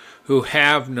water, who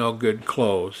have no good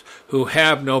clothes, who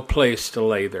have no place to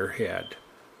lay their head.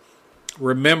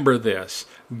 Remember this.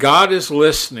 God is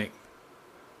listening.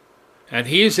 And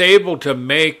He's able to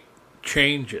make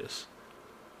changes.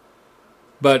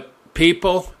 But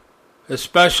people,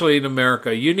 especially in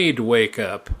America, you need to wake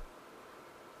up.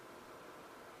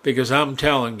 Because I'm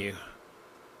telling you,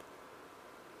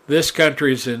 this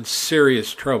country's in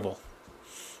serious trouble.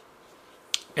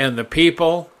 And the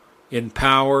people in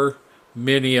power,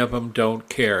 many of them don't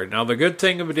care. Now, the good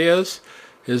thing of it is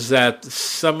that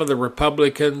some of the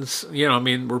Republicans,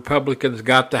 Republicans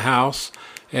got the House,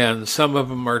 and some of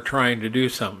them are trying to do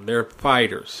something. They're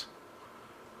fighters.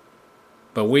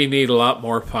 But we need a lot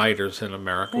more fighters in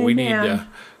America. Amen.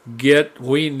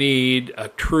 We need a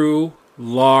true,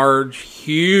 large,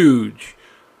 huge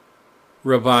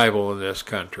revival in this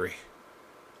country.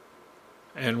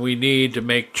 And we need to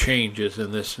make changes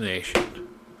in this nation.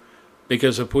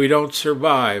 Because if we don't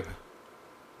survive,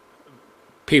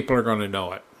 people are going to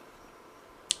know it.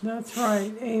 That's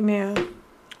right. Amen.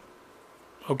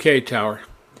 Okay, Tower.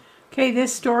 Okay,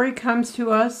 this story comes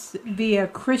to us via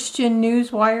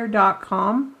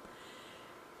ChristianNewsWire.com.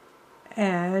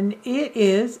 And it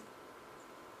is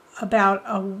about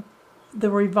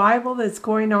the revival that's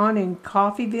going on in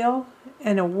Coffeyville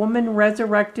and a woman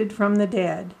resurrected from the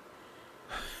dead.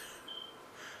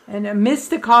 And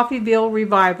amidst the Coffeyville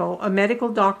revival, a medical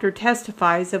doctor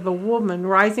testifies of a woman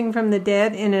rising from the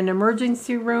dead in an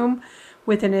emergency room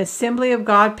when an Assembly of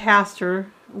God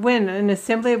pastor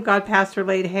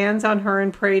laid hands on her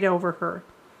and prayed over her.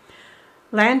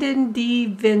 Landon D.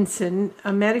 Vinson,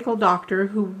 a medical doctor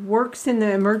who works in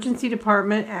the emergency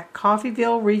department at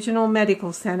Coffeyville Regional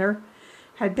Medical Center,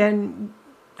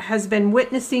 has been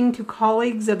witnessing to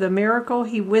colleagues of the miracle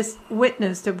he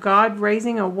witnessed of God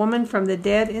raising a woman from the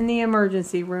dead in the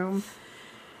emergency room.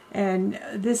 And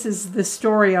this is the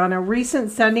story. On a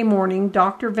recent Sunday morning,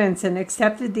 Dr. Vinson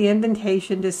accepted the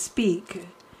invitation to speak.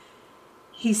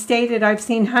 He stated, "I've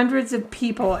seen hundreds of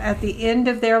people at the end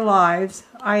of their lives.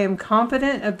 I am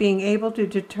confident of being able to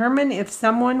determine if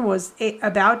someone was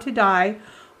about to die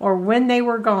or when they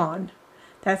were gone.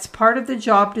 That's part of the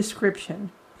job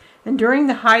description. And during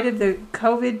the height of the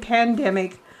COVID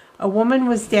pandemic, a woman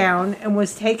was down and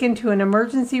was taken to an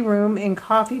emergency room in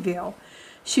Coffeyville.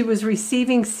 She was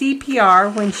receiving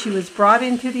CPR when she was brought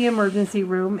into the emergency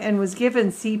room and was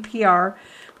given CPR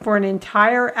for an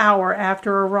entire hour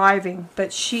after arriving,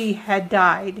 but she had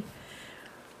died.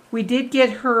 We did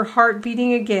get her heart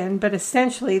beating again, but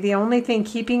essentially the only thing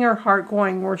keeping her heart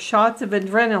going were shots of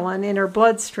adrenaline in her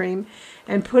bloodstream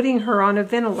and putting her on a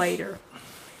ventilator.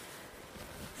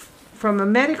 From a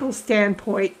medical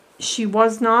standpoint, she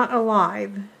was not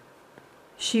alive.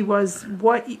 She was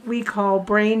what we call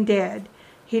brain dead.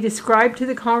 He described to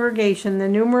the congregation the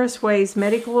numerous ways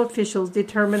medical officials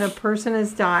determine a person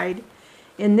has died.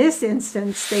 In this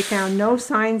instance, they found no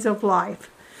signs of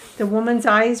life. The woman's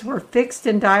eyes were fixed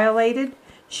and dilated.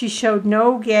 She showed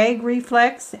no gag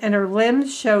reflex, and her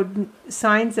limbs showed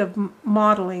signs of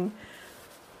mottling,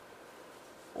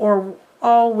 or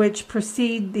all which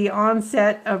precede the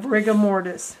onset of rigor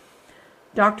mortis.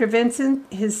 Dr.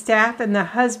 Vincent, his staff, and the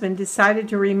husband decided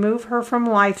to remove her from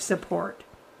life support.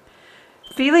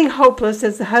 Feeling hopeless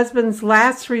as the husband's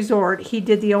last resort, he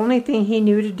did the only thing he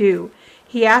knew to do.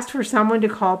 He asked for someone to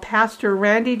call Pastor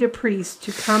Randy DePriest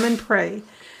to come and pray.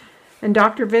 And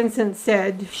Dr. Vincent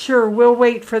said, "Sure, we'll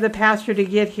wait for the pastor to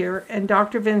get here." And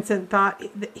Dr. Vincent thought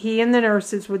that he and the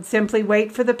nurses would simply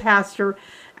wait for the pastor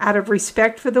out of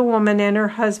respect for the woman and her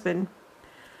husband.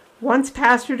 Once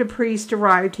Pastor DePriest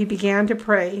arrived, he began to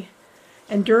pray.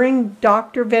 And during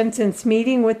Dr. Vincent's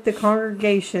meeting with the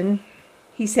congregation,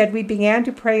 he said, "We began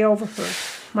to pray over her.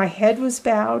 My head was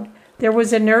bowed. There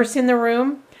was a nurse in the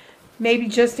room. Maybe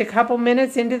just a couple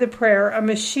minutes into the prayer, a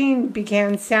machine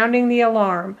began sounding the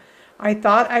alarm. I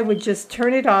thought I would just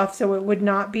turn it off so it would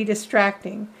not be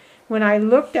distracting. When I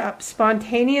looked up,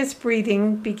 spontaneous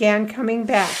breathing began coming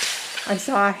back. I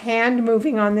saw a hand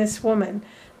moving on this woman.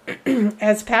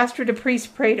 As Pastor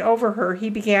DePriest prayed over her, he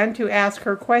began to ask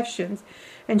her questions,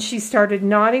 and she started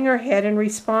nodding her head and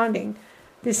responding.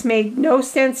 This made no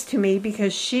sense to me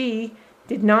because she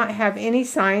did not have any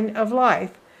sign of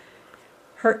life."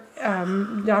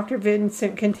 Dr.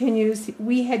 Vincent continues,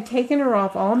 "We had taken her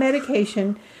off all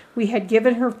medication. We had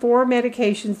given her 4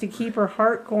 medications to keep her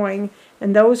heart going,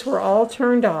 and those were all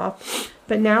turned off.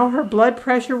 But now her blood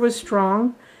pressure was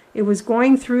strong. It was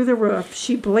going through the roof.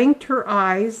 She blinked her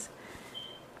eyes.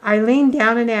 I leaned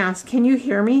down and asked, 'Can you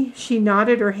hear me?' She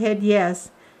nodded her head yes.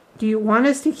 'Do you want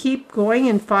us to keep going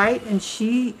and fight?' And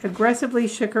she aggressively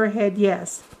shook her head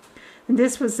yes. And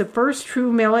this was the first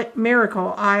true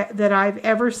miracle that I've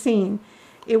ever seen.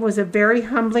 It was a very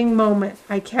humbling moment.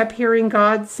 I kept hearing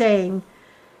God saying,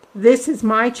 'This is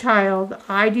my child.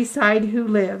 I decide who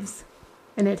lives.'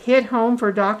 And it hit home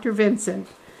for Dr. Vincent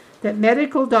that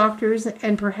medical doctors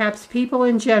and perhaps people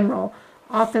in general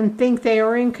often think they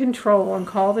are in control and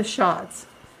call the shots.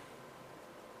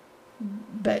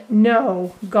 But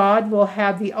no, God will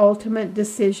have the ultimate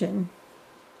decision."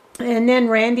 And then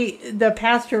the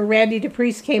pastor, Randy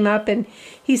DePriest, came up and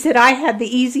he said, "I had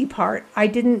the easy part. I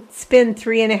didn't spend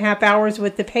 3.5 hours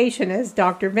with the patient as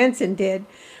Dr. Vincent did.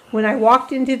 When I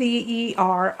walked into the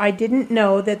ER, I didn't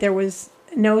know that there was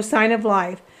no sign of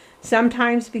life.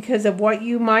 Sometimes because of what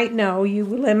you might know, you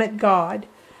limit God.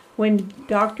 When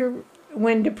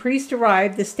DePriest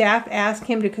arrived, the staff asked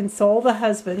him to console the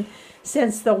husband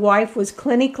since the wife was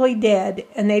clinically dead,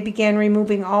 and they began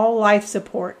removing all life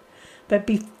support.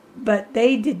 But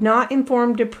they did not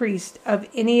inform DePriest of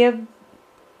any of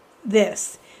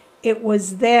this. It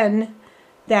was then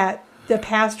that the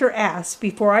pastor asked,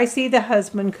 "Before I see the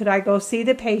husband, could I go see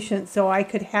the patient so I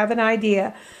could have an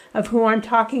idea of who I'm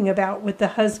talking about with the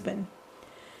husband?"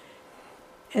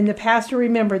 And the pastor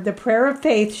remembered, "The prayer of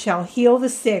faith shall heal the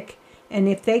sick, and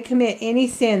if they commit any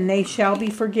sin, they shall be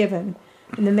forgiven."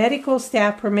 And the medical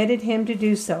staff permitted him to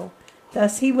do so.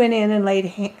 Thus he went in and laid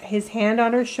his hand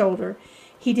on her shoulder.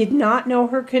 He did not know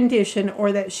her condition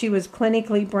or that she was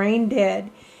clinically brain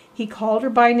dead. He called her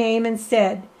by name and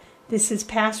said, "This is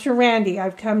Pastor Randy.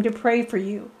 I've come to pray for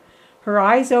you." Her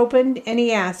eyes opened and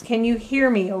he asked, "Can you hear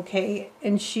me okay?"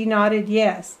 And she nodded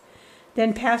yes.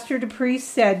 Then Pastor DePriest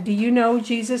said, "Do you know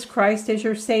Jesus Christ as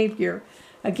your Savior?"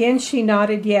 Again she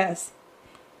nodded yes.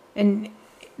 And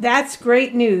that's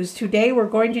great news. Today we're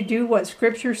going to do what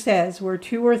Scripture says, where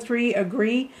 2 or 3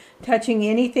 agree, touching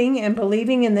anything and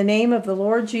believing in the name of the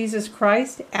Lord Jesus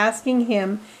Christ, asking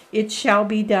Him, it shall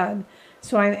be done.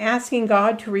 So I'm asking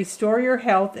God to restore your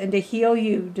health and to heal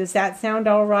you. Does that sound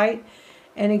all right?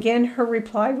 And again her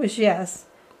reply was yes.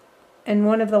 And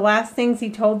one of the last things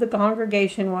he told the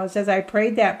congregation was, as I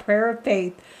prayed that prayer of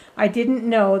faith, I didn't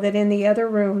know that in the other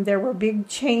room there were big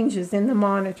changes in the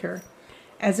monitor.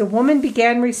 As a woman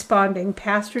began responding,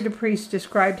 Pastor DePriest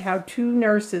described how 2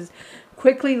 nurses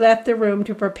quickly left the room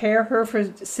to prepare her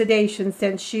for sedation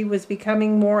since she was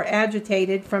becoming more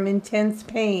agitated from intense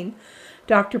pain.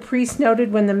 Dr. Priest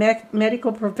noted when the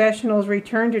medical professionals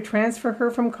returned to transfer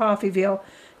her from Coffeyville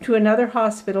to another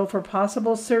hospital for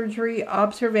possible surgery,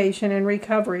 observation, and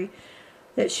recovery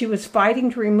that she was fighting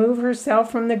to remove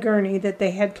herself from the gurney that they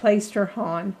had placed her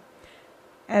on.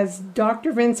 As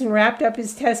Dr. Vinson wrapped up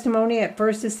his testimony at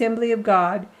First Assembly of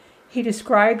God, he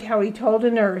described how he told a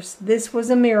nurse this was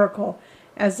a miracle.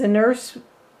 As the nurse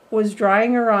was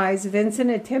drying her eyes, Vincent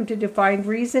attempted to find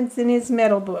reasons in his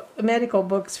medical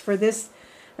books for this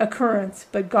occurrence,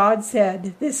 but God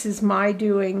said, "This is my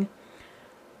doing."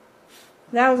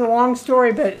 That was a long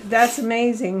story, but that's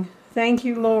amazing. Thank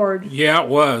you, Lord. Yeah, it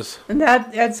was. And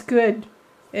that's good.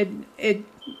 It's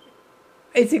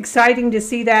exciting to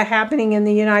see that happening in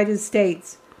the United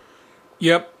States.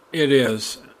 Yep, it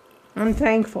is. I'm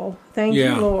thankful. Thank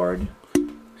you, Lord.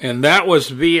 And that was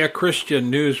via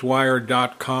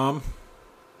ChristianNewsWire.com.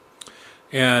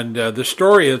 And the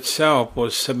story itself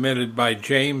was submitted by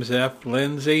James F.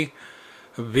 Lindsay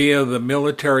via the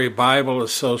Military Bible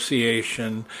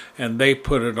Association, and they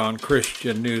put it on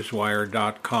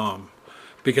ChristianNewsWire.com.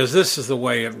 Because this is the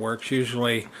way it works.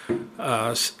 Usually,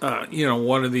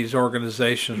 one of these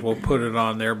organizations will put it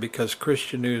on there because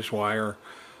Christian Newswire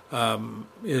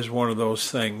is one of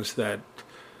those things that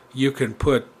you can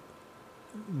put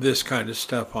this kind of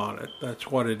stuff on it. That's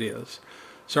what it is.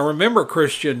 So remember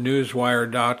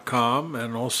ChristianNewsWire.com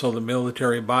and also the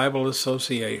Military Bible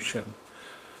Association.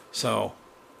 So,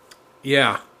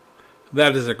 yeah,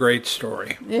 that is a great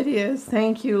story. It is.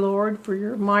 Thank you, Lord, for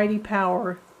your mighty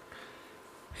power.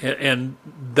 And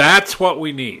that's what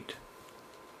we need.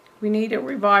 We need a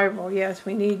revival. Yes,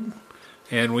 we need.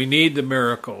 And we need the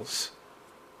miracles.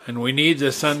 And we need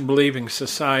this unbelieving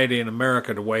society in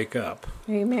America to wake up.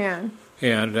 Amen.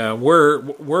 And we're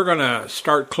going to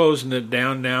start closing it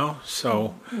down now.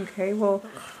 So okay, well,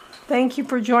 thank you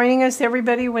for joining us,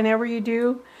 everybody, whenever you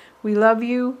do. We love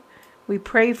you. We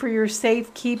pray for your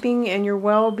safekeeping and your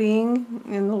well-being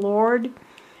in the Lord.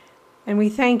 And we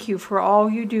thank you for all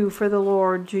you do for the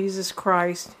Lord Jesus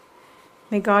Christ.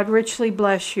 May God richly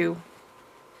bless you.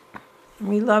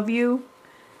 We love you.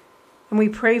 And we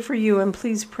pray for you. And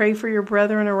please pray for your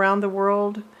brethren around the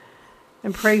world.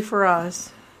 And pray for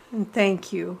us. And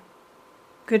thank you.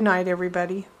 Good night,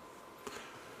 everybody.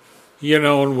 You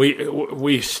know, and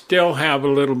we still have a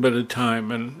little bit of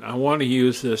time, and I want to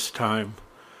use this time.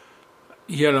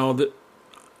 You know,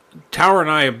 Tower and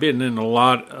I have been in a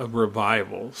lot of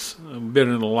revivals, been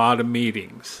in a lot of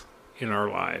meetings in our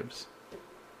lives.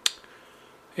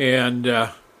 And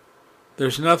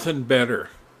there's nothing better,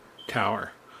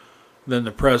 Tower, than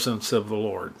the presence of the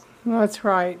Lord. That's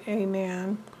right.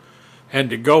 Amen. And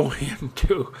to go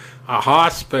into a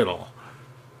hospital,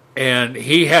 and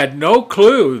he had no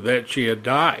clue that she had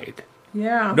died.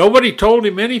 Yeah. Nobody told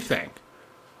him anything.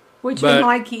 Which,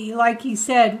 like he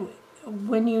said,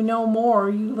 when you know more,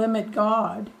 you limit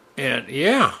God. And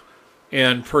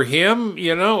and for him,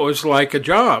 you know, it was like a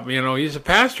job. You know, he's a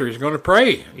pastor. He's going to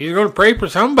pray. He's going to pray for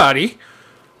somebody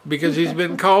because he's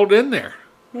been called in there.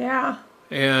 Yeah.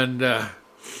 And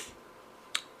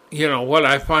you know, what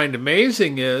I find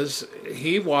amazing is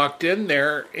he walked in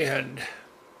there and,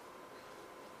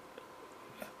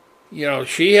 you know,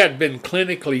 she had been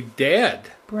clinically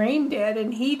dead. Brain dead,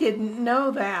 and he didn't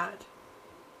know that.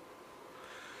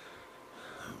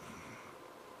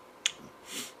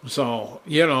 So,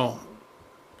 you know,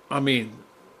 I mean,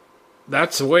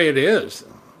 that's the way it is.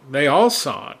 They all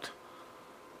saw it.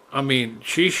 I mean,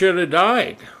 she should have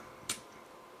died.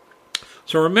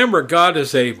 So remember, God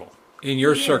is able in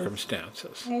your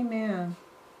circumstances. Amen.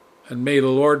 And may the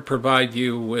Lord provide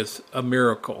you with a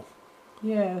miracle.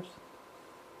 Yes.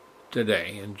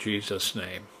 Today, in Jesus'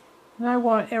 name. And I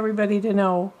want everybody to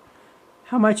know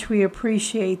how much we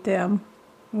appreciate them.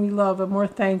 We love them. We're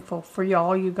thankful for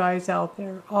all you guys out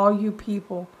there. All you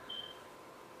people.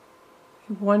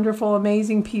 Wonderful,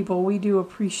 amazing people. We do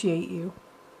appreciate you.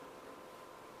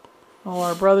 All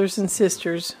our brothers and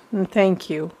sisters. And thank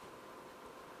you.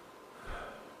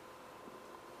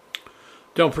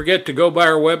 Don't forget to go by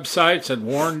our websites at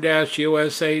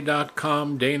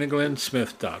warn-usa.com,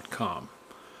 DanaGlennSmith.com.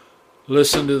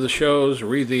 Listen to the shows,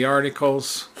 read the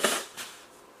articles.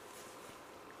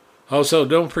 Also,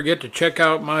 don't forget to check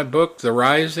out my book, The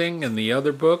Rising, and the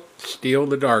other book, Steal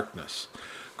the Darkness.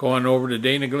 Go on over to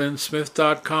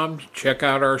DanaGlennSmith.com, check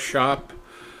out our shop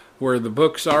where the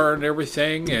books are and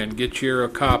everything, and get you a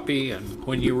copy. And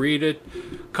when you read it,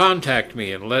 contact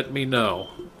me and let me know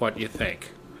what you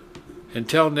think.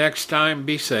 Until next time,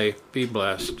 be safe, be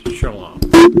blessed. Shalom.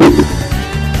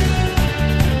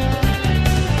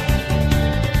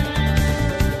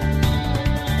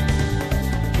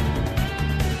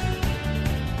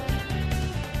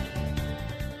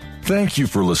 Thank you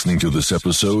for listening to this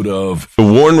episode of The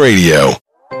Warn Radio.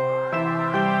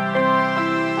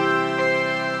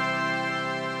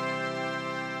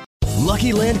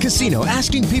 Lucky Land Casino,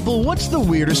 asking people, what's the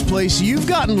weirdest place you've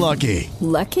gotten lucky?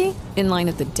 Lucky? In line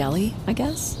at the deli, I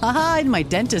guess? Aha, in my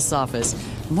dentist's office.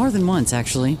 More than once,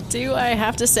 actually. Do I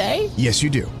have to say? Yes, you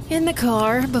do. In the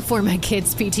car before my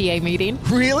kids' PTA meeting.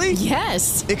 Really?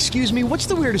 Yes. Excuse me, what's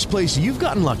the weirdest place you've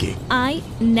gotten lucky? I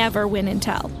never win and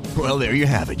tell. Well, there you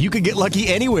have it. You can get lucky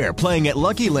anywhere, playing at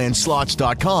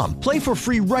LuckyLandSlots.com. Play for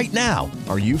free right now.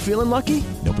 Are you feeling lucky?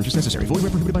 No purchase necessary. Void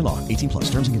where prohibited by law. 18+.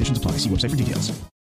 Terms and conditions apply. See website for details.